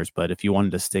position players, but if you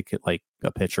wanted to stick it like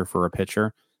a pitcher for a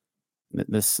pitcher,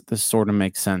 this sort of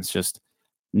makes sense. Just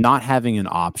not having an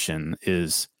option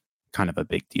is kind of a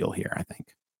big deal here, I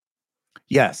think.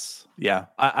 Yes. Yeah,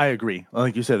 I agree.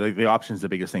 Like you said, like the option is the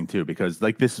biggest thing too, because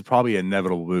like this is probably an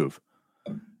inevitable move.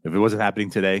 If it wasn't happening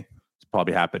today, it's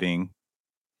probably happening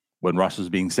when Russ was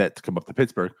being set to come up to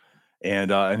Pittsburgh.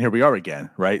 And here we are again,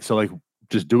 right? So like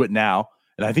just do it now.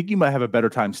 And I think you might have a better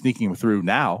time sneaking him through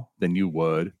now than you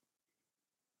would.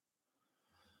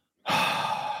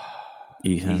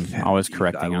 Ethan, always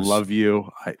correcting us. I love you.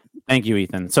 Thank you,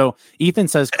 Ethan. So Ethan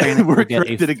says Kranick will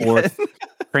get a fourth.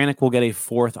 Kranick will get a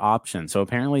fourth option. So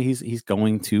apparently he's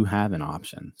going to have an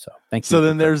option. So thank you. So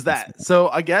then there's that. So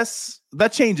I guess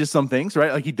that changes some things,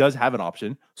 right? Like he does have an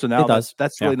option. So now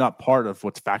that's really not part of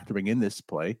what's factoring in this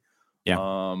play.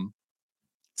 Yeah.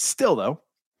 Still though.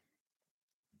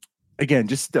 Again,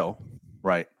 just still,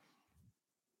 right?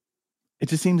 It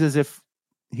just seems as if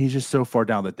he's just so far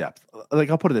down the depth.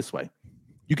 Like, I'll put it this way.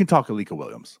 You can talk Alika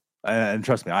Williams. And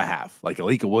trust me, I have. Like,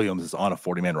 Alika Williams is on a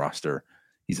 40-man roster.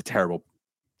 He's a terrible,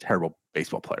 terrible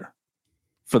baseball player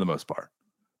for the most part.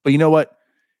 But you know what?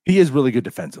 He is really good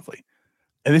defensively.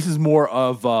 And this is more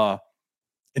of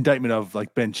indictment of,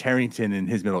 like, Ben Cherington in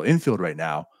his middle infield right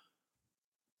now.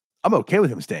 I'm okay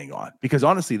with him staying on because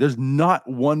honestly, there's not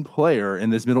one player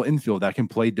in this middle infield that can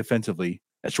play defensively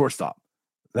at shortstop,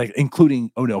 like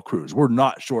including O'Neill Cruz. We're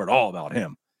not sure at all about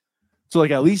him. So like,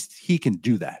 at least he can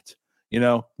do that, you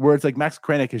know, where it's like Max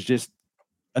Kranick is just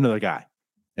another guy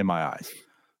in my eyes.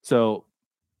 So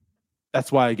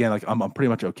that's why, again, like I'm pretty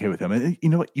much okay with him. And you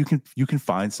know what? You can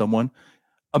find someone.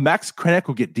 A Max Kranick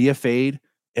will get DFA'd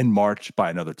in March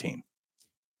by another team.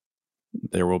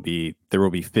 There will be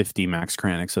 50 Max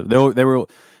Kranicks. So there will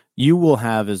you will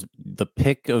have is the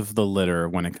pick of the litter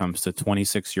when it comes to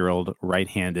 26-year-old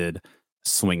right-handed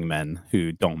swingmen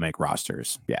who don't make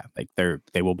rosters. Yeah, like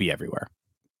they will be everywhere.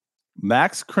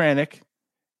 Max Kranick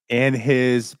and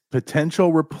his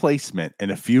potential replacement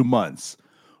in a few months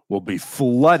will be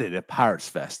flooded at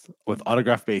PiratesFest with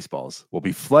autographed baseballs. Will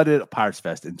be flooded at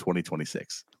PiratesFest in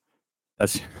 2026.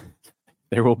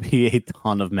 There will be a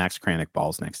ton of Max Kranick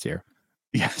balls next year.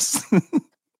 Yes.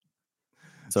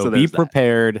 So be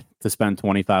prepared to spend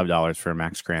 $25 for a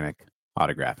Max Kranick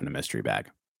autograph in a mystery bag.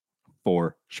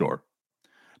 For sure.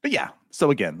 But yeah,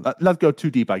 so again, not go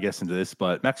too deep, I guess, into this,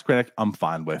 but Max Kranick, I'm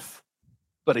fine with.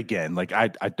 But again, like I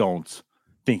don't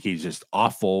think he's just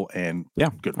awful and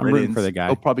good I'm rooting for the guy.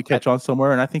 He'll probably catch on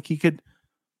somewhere, and I think he could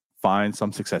find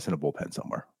some success in a bullpen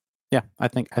somewhere. Yeah, I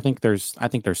think there's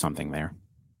something there.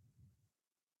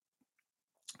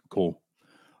 Cool.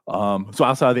 So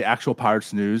outside of the actual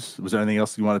Pirates news, was there anything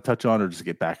else you want to touch on, or just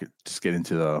get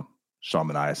into the Sean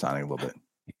Manaea signing a little bit?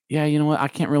 Yeah, you know what? I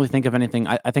can't really think of anything.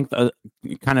 I think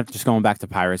kind of just going back to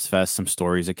PiratesFest, some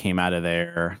stories that came out of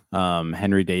there.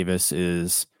 Henry Davis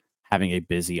is having a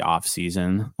busy off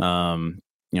season. From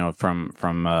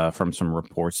some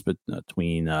reports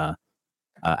between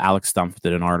Alex Stumpf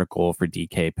did an article for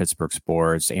DK Pittsburgh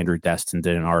Sports. Andrew Destin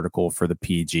did an article for the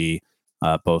PG,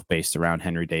 both based around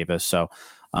Henry Davis. So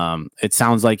it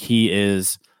sounds like he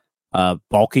is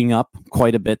bulking up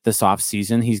quite a bit this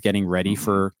offseason. He's getting ready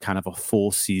for kind of a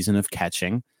full season of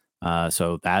catching.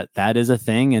 So that is a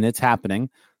thing, and it's happening.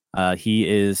 He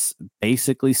is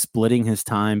basically splitting his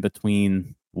time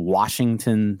between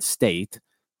Washington State,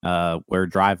 where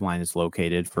Driveline is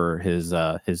located for his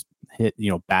hit,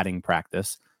 batting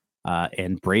practice,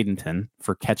 and Bradenton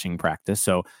for catching practice.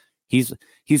 So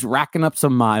he's racking up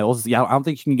some miles. Yeah, I don't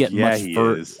think you can get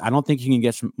I don't think you can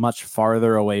get much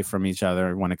farther away from each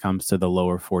other when it comes to the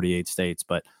lower 48 states.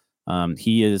 But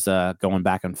he is going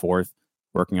back and forth,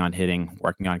 working on hitting,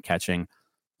 working on catching,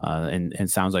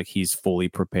 and sounds like he's fully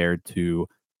prepared to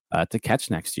catch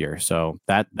next year. So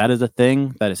that is a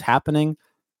thing that is happening,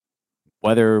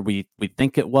 whether we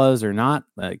think it was or not.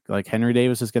 Like Henry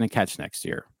Davis is going to catch next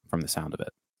year, from the sound of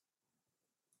it.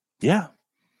 Yeah.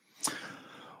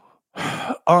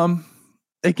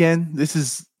 Again, this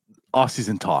is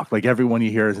off-season talk. Like, everyone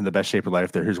you hear is in the best shape of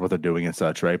life. Here's what they're doing and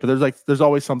such, right? But there's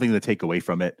always something to take away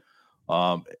from it.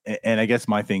 And I guess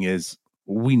my thing is,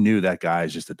 we knew that guy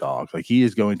is just a dog. Like, he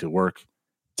is going to work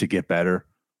to get better,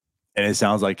 and it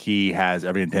sounds like he has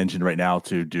every intention right now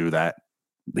to do that.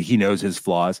 He knows his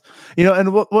flaws,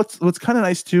 And what's kind of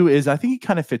nice too is I think he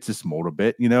kind of fits this mold a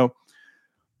bit, And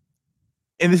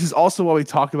this is also why we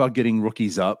talk about getting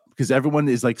rookies up, because everyone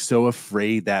is like so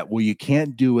afraid that, well, you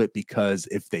can't do it because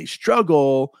if they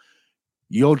struggle,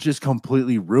 you'll just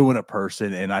completely ruin a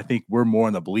person. And I think we're more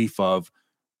in the belief of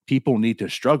people need to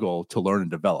struggle to learn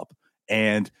and develop.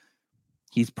 And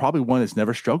he's probably one that's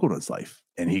never struggled in his life.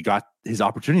 And he got his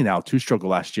opportunity now to struggle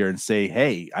last year and say,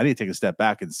 hey, I need to take a step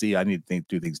back and see, I need to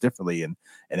do things differently and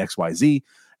X, Y, Z.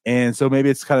 And so maybe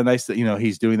it's kind of nice that,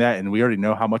 he's doing that. And we already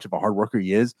know how much of a hard worker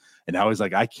he is. And now he's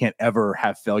like, I can't ever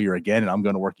have failure again. And I'm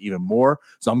going to work even more.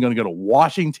 So I'm going to go to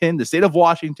Washington, the state of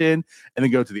Washington, and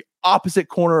then go to the opposite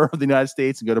corner of the United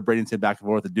States and go to Bradenton back and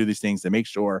forth and do these things to make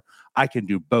sure I can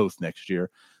do both next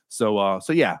year. So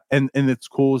yeah. And it's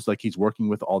cool. It's like he's working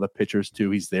with all the pitchers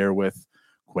too. He's there with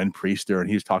Quinn Priester, and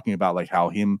he's talking about like how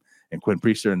him and Quinn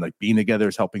Priester and like being together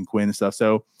is helping Quinn and stuff.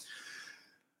 So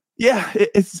yeah,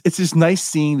 it's just nice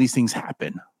seeing these things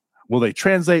happen. Will they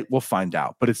translate? We'll find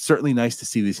out. But it's certainly nice to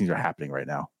see these things are happening right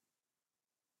now.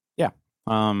 Yeah.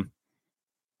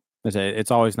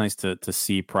 It's always nice to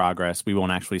see progress. We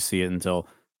won't actually see it until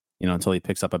he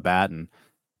picks up a bat and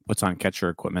puts on catcher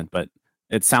equipment. But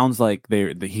it sounds like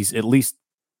he's at least,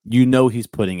 he's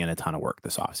putting in a ton of work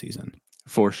this offseason.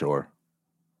 For sure.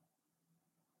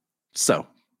 So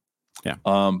yeah.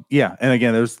 And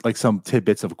again, there's like some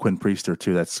tidbits of Quinn Priester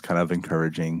too that's kind of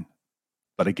encouraging.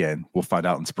 But again, we'll find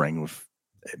out in spring if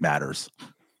it matters.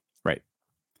 Right.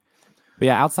 But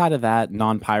yeah, outside of that,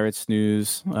 non-Pirates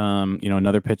news,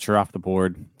 another pitcher off the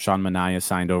board. Sean Manaea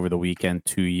signed over the weekend,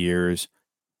 2 years,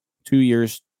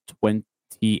 $28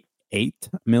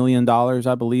 million,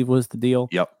 I believe was the deal.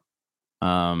 Yep.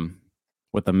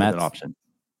 With the Mets. With an option.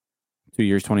 2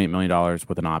 years, $28 million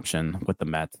with an option with the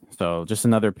Mets. So just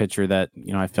another pitcher that,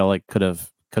 I feel like could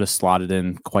have slotted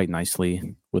in quite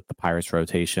nicely with the Pirates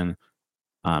rotation.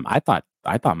 I thought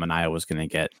Manaea was going to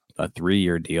get a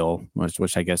 3-year deal,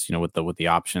 which I guess, with the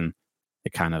option,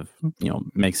 it kind of,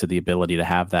 makes it the ability to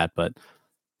have that. But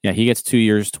yeah, he gets 2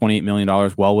 years, $28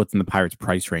 million, well within the Pirates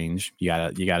price range. You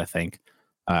gotta think,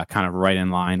 kind of right in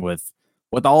line with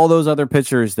with all those other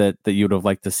pitchers that you'd have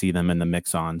liked to see them in the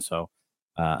mix on. So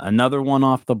another one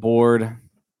off the board.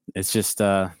 It's just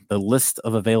the list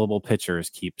of available pitchers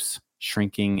keeps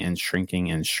shrinking and shrinking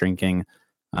and shrinking.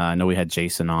 I know we had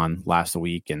Jason on last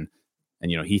week, and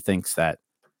he thinks that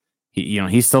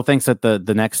he still thinks that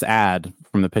the next ad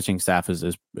from the pitching staff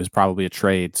is probably a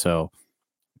trade. So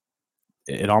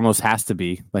it almost has to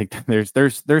be like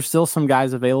there's still some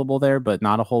guys available there, but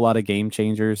not a whole lot of game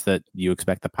changers that you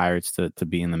expect the Pirates to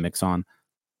be in the mix on.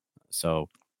 So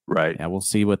right, yeah, we'll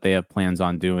see what they have plans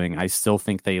on doing. I still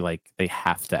think they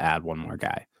have to add one more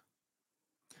guy.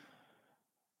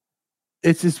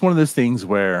 It's just one of those things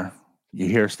where you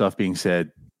hear stuff being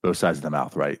said both sides of the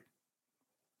mouth, right?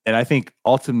 And I think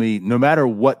ultimately, no matter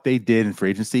what they did in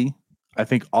free agency, I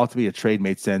think ultimately a trade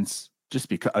made sense just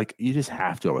because you just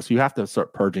have to almost. You have to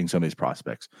start purging some of these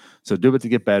prospects. So do it to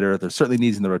get better. There's certainly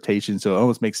needs in the rotation. So it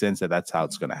almost makes sense that that's how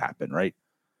it's going to happen, right?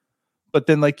 But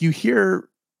then you hear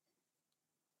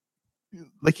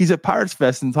he's at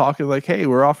PiratesFest and talking hey,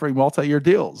 we're offering multi-year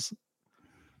deals.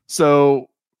 So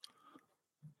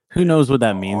who knows what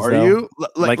that means, are though? You?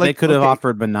 They could have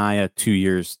offered Manaea 2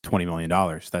 years, $20 million.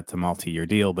 That's a multi-year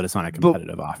deal, but it's not a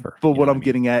competitive offer. But what I'm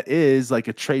getting at is a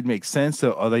trade makes sense.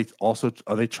 So are they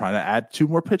trying to add 2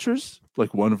 more pitchers?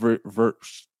 One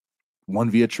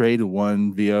via trade and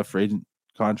one via free agent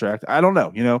contract? I don't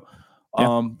know, Yeah.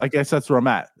 I guess that's where I'm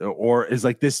at. Or is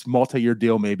this multi-year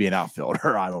deal maybe an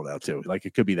outfielder? I don't know too.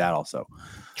 It could be that also.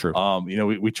 True.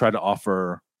 We tried to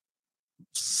offer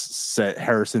set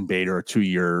Harrison Bader a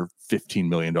 2-year, $15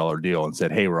 million deal and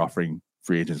said, hey, we're offering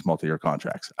free agents multi-year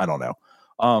contracts. I don't know.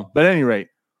 But at any rate,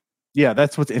 yeah,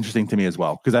 that's what's interesting to me as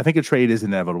well, because I think a trade is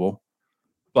inevitable.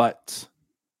 But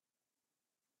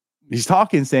he's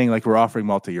saying we're offering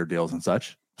multi-year deals and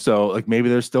such. So maybe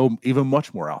there's still even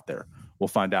much more out there. We'll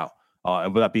find out.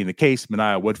 And with that being the case,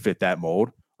 Manaea would fit that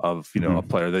mold of a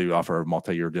player that you offer a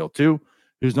multi-year deal to,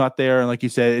 who's not there. And like you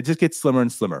said, it just gets slimmer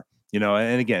and slimmer.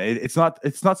 And again, it's not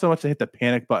so much to hit the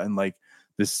panic button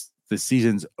this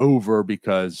season's over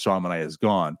because Sean Manaea is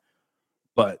gone,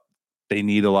 but they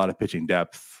need a lot of pitching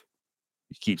depth.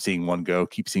 You keep seeing one go,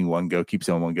 keep seeing one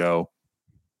go.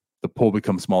 The pool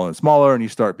becomes smaller and smaller, and you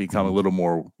start becoming a little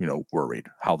more, worried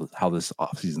how this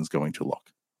offseason is going to look.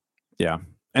 Yeah.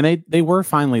 And they were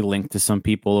finally linked to some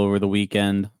people over the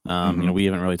weekend. We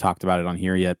haven't really talked about it on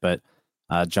here yet, but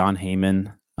John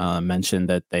Heyman mentioned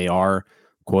that they are,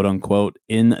 quote unquote,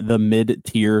 in the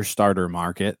mid-tier starter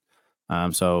market.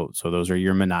 So those are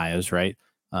your Manaeas, right?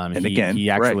 And he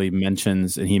actually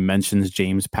mentions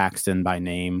James Paxton by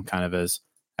name, kind of as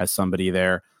somebody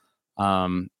there.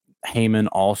 Heyman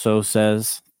also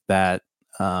says that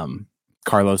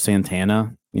Carlos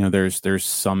Santana, there's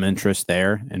some interest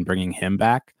there in bringing him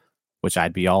back, which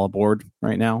I'd be all aboard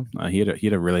right now. He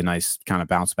had a really nice kind of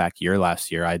bounce back year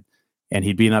last year. And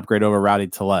he'd be an upgrade over Rowdy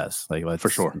Tellez, for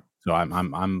sure. So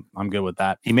I'm good with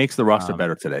that. He makes the roster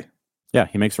better today. Yeah,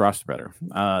 he makes the roster better.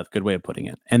 Good way of putting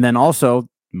it. And then also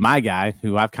my guy,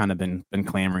 who I've kind of been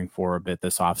clamoring for a bit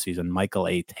this offseason, Michael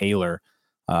A. Taylor,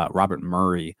 Robert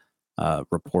Murray,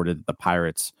 reported that the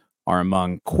Pirates are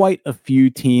among quite a few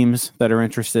teams that are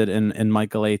interested in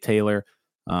Michael A. Taylor.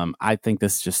 I think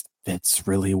this just fits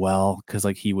really well because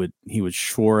he would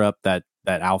shore up that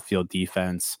outfield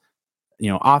defense.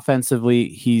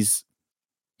 Offensively,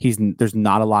 there's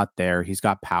not a lot there. He's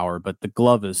got power, but the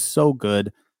glove is so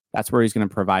good. That's where he's going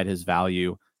to provide his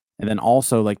value. And then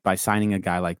also, by signing a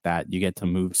guy like that, you get to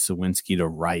move Sawinski to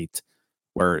right,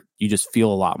 where you just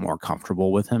feel a lot more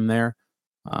comfortable with him there.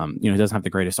 He doesn't have the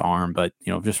greatest arm, but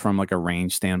just from a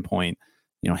range standpoint,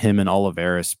 him and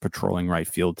Olivares patrolling right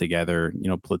field together,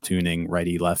 platooning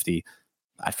righty lefty.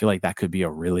 I feel like that could be a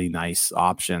really nice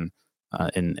option.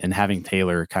 And having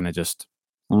Taylor kind of just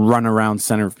run around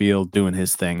center field doing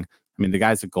his thing. I mean, the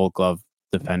guy's a Gold Glove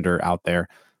defender out there,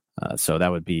 so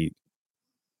that would be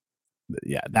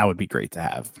great to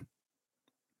have.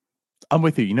 I'm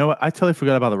with you. You know what? I totally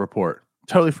forgot about the report.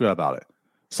 Totally forgot about it.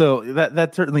 So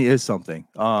that certainly is something.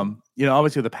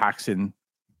 Obviously the Paxton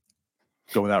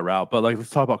going that route, but let's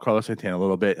talk about Carlos Santana a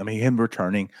little bit. I mean, him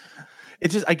returning.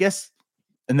 It's just, I guess,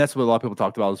 and that's what a lot of people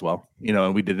talked about as well.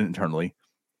 And we did it internally.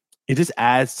 It just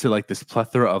adds to this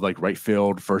plethora of right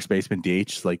field, first baseman,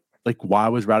 DH. Why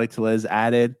was Rowdy Tellez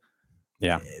added?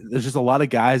 Yeah, there's just a lot of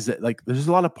guys that there's just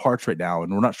a lot of parts right now,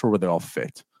 and we're not sure where they all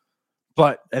fit.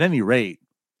 But at any rate,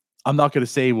 I'm not going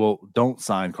to say, well, don't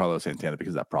sign Carlos Santana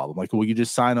because of that problem. Will you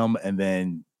just sign him and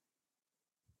then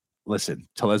listen?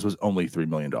 Tellez was only $3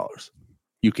 million.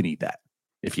 You can eat that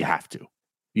if you have to.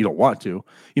 You don't want to,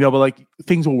 but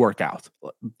things will work out.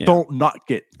 Yeah. Don't not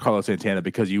get Carlos Santana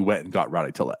because you went and got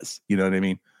Rowdy Tellez. You know what I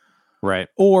mean? Right.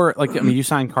 Or like, I mean, you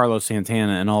sign Carlos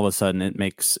Santana and all of a sudden it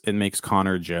makes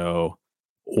Connor Joe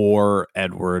or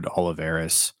Edward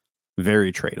Olivares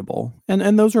very tradable.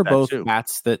 And those are both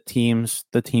bats that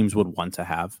the teams would want to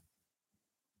have.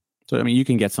 So I mean, you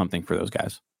can get something for those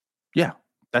guys. Yeah,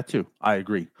 that too. I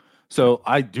agree. So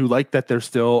I do like that they're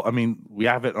still, I mean, we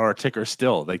have it on our ticker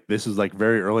still. Like this is like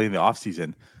very early in the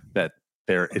offseason that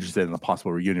they're interested in a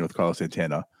possible reunion with Carlos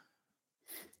Santana.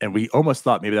 And we almost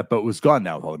thought maybe that boat was gone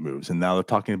now with all the moves. And now they're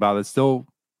talking about it still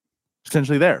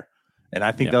potentially there. And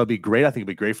I think that would be great. I think it'd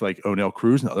be great for like O'Neill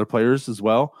Cruz and other players as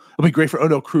well. It'll be great for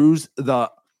O'Neill Cruz,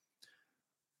 the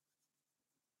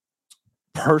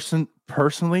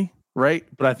personally, right?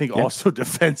 But I think also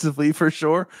defensively for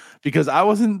sure, because I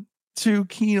wasn't too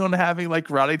keen on having like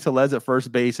Rowdy Tellez at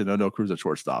first base and O'Neill Cruz at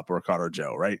shortstop or Connor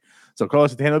Joe, right? So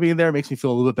Carlos Santana being there makes me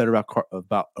feel a little bit better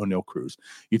about O'Neill Cruz.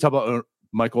 You talk about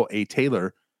Michael A.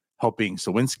 Taylor helping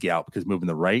Sawinski out because moving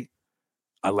the right.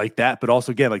 I like that. But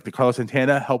also, again, like the Carlos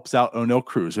Santana helps out O'Neill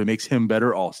Cruz. So it makes him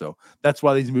better also. That's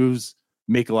why these moves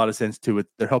make a lot of sense to it.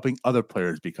 They're helping other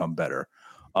players become better.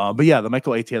 But yeah, the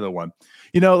Michael A. Taylor one.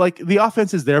 You know, like the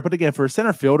offense is there. But again, for a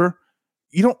center fielder,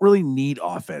 you don't really need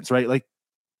offense, right? Like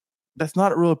that's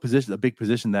not a real position, a big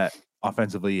position that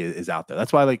offensively is out there.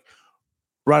 That's why like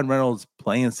Ryan Reynolds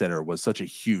playing center was such a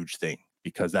huge thing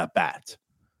because that bat.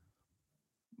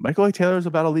 Michael A. Taylor is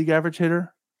about a league average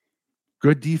hitter.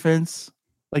 Good defense.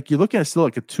 Like you're looking at still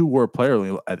like a 2-WAR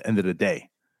player at the end of the day.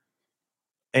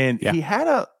 And he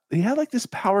had like this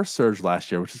power surge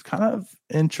last year, which is kind of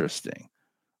interesting.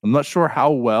 I'm not sure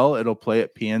how well it'll play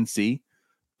at PNC,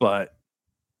 but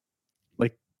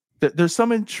like there's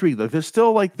some intrigue. Like there's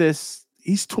still like this,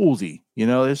 he's toolsy, you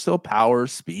know, there's still power,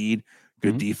 speed,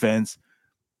 good defense.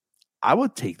 I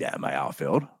would take that in my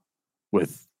outfield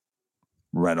with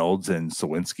Reynolds and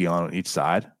Sawinski on each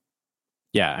side.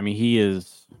 Yeah, I mean, he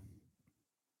is,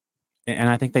 and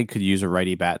I think they could use a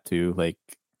righty bat too. Like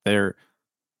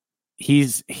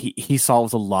he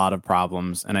solves a lot of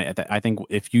problems, and I think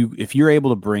if you're able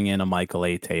to bring in a Michael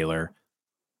A. Taylor,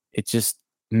 it just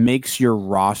makes your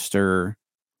roster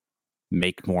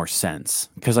make more sense.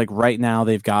 Because like right now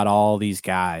they've got all these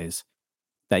guys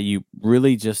that you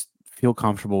really just feel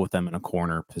comfortable with them in a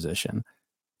corner position,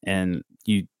 and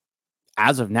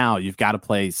as of now you've got to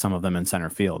play some of them in center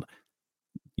field.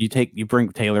 You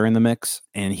bring Taylor in the mix,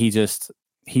 and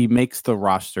he makes the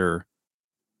roster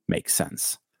make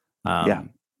sense.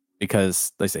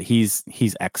 Because like I say,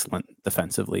 he's excellent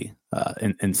defensively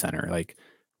in center. Like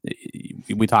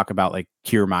we talk about like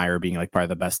Kiermaier being like probably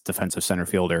the best defensive center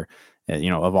fielder,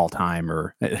 of all time,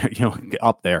 or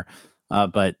up there.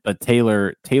 But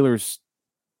Taylor's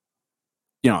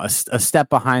a step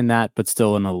behind that, but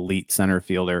still an elite center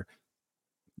fielder.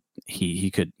 He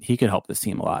could help this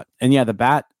team a lot. And yeah, the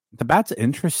bat's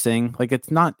interesting. Like it's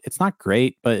not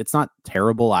great, but it's not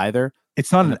terrible either.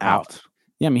 It's not an out.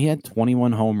 Yeah, I mean, he had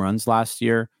 21 home runs last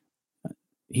year.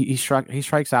 He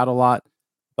strikes out a lot,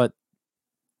 but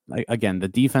again, the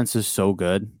defense is so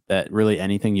good that really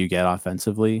anything you get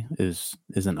offensively is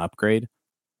an upgrade.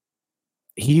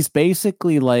 He's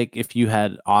basically like if you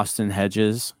had Austin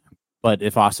Hedges, but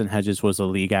if Austin Hedges was a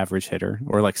league average hitter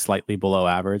or like slightly below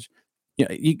average.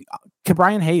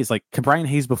 Ke'Bryan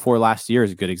Hayes before last year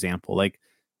is a good example. Like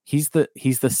he's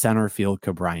the center field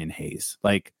Ke'Bryan Hayes.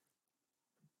 Like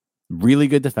really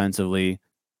good defensively.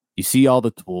 You see all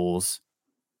the tools.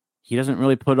 He doesn't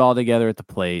really put it all together at the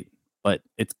plate, but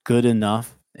it's good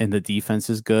enough, and the defense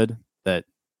is good that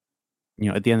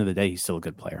at the end of the day, he's still a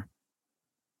good player.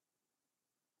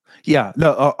 Yeah,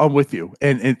 no, I'm with you,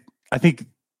 and I think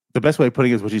the best way of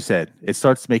putting it is what you said. It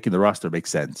starts making the roster make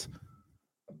sense.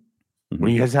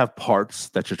 When you guys have parts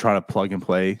that you're trying to plug and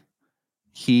play,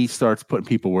 he starts putting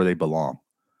people where they belong.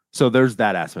 So there's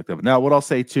that aspect of it. Now, what I'll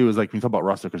say too is like when you talk about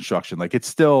roster construction, like it's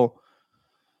still,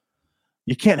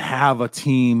 you can't have a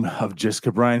team of just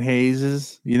Ke'Bryan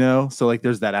Hayes, So like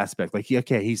there's that aspect. Like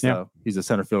he's the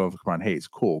center fielder of Ke'Bryan Hayes,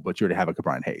 cool, but you already have a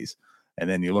Ke'Bryan Hayes, and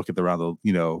then you look at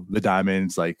the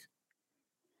diamonds, like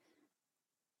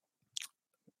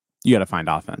you got to find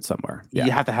offense somewhere. Yeah.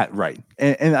 You have to have right,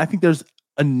 and I think there's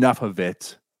enough of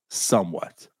it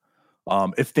somewhat.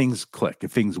 If things click,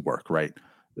 if things work, right?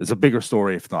 It's a bigger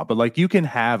story if not. But like you can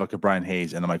have a Ke'Bryan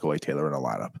Hayes and a Michael A. Taylor in a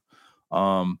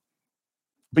lineup.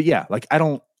 But yeah, like I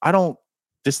don't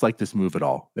dislike this move at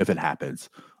all if it happens.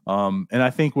 And I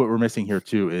think what we're missing here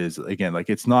too is again, like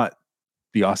it's not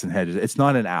the Austin Hedges, it's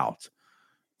not an out.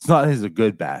 It's not a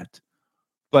good bat,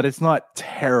 but it's not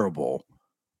terrible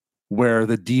where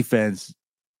the defense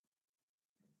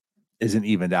isn't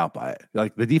evened out by it.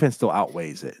 Like the defense still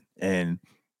outweighs it, and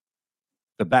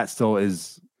the bat still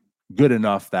is good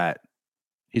enough that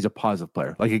He's a positive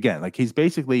player. Like, again, like he's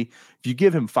basically, if you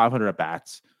give him 500 at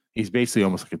bats, he's basically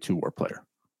almost like a 2-WAR player.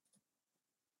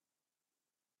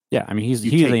 Yeah, I mean he's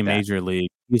a major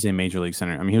league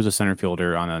center. I mean he was a center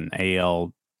fielder on an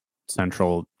AL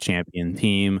Central champion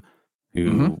team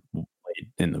who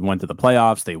played and went to the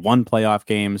playoffs. They won playoff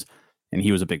games, and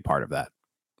he was a big part of that.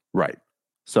 Right.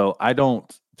 So I don't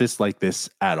dislike this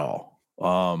at all.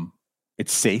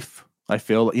 It's safe. I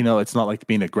feel, it's not like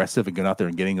being aggressive and going out there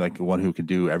and getting like one who can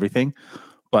do everything.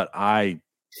 But I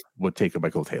would take a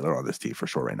Michael Taylor on this team for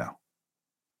sure right now.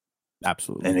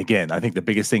 Absolutely. And again, I think the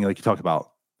biggest thing, like you talked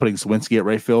about, putting Sawinski at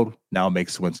right field now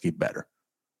makes Sawinski better.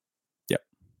 Yep.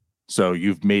 So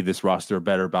you've made this roster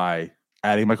better by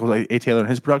adding Michael A. Taylor in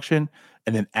his production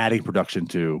and then adding production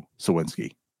to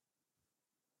Sawinski.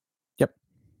 Yep.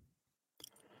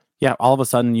 Yeah, all of a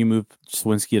sudden you move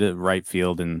Sawinski to right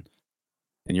field and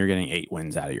you're getting 8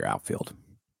 wins out of your outfield.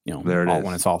 There it is.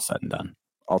 When it's all said and done.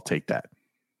 I'll take that.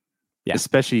 Yeah.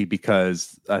 Especially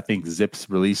because I think Zips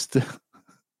released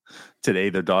today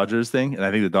the Dodgers thing, and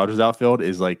I think the Dodgers outfield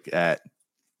is like at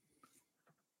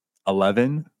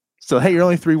 11. So hey, you're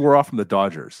only 3 WAR off from the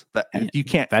Dodgers. You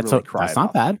can't. That's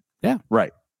not bad. Yeah.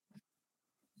 Right.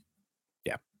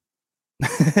 Yeah.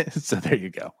 So there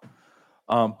you go.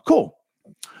 Cool.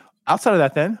 Outside of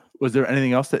that, then, was there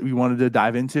anything else that we wanted to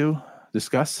dive into,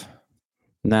 discuss?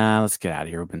 Nah, let's get out of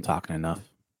here. We've been talking enough.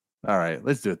 All right,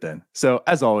 let's do it then. So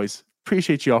as always,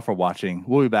 appreciate you all for watching.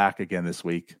 We'll be back again this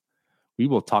week. We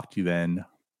will talk to you then.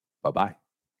 Bye-bye.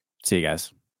 See you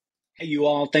guys. Hey, you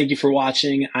all. Thank you for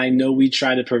watching. I know we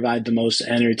try to provide the most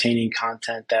entertaining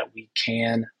content that we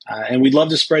can, and we'd love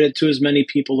to spread it to as many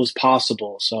people as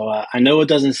possible. So I know it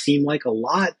doesn't seem like a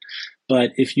lot,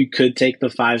 but if you could take the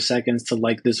 5 seconds to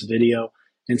like this video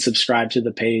and subscribe to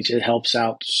the page, it helps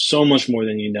out so much more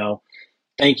than you know.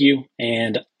 Thank you,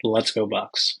 and let's go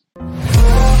Bucks.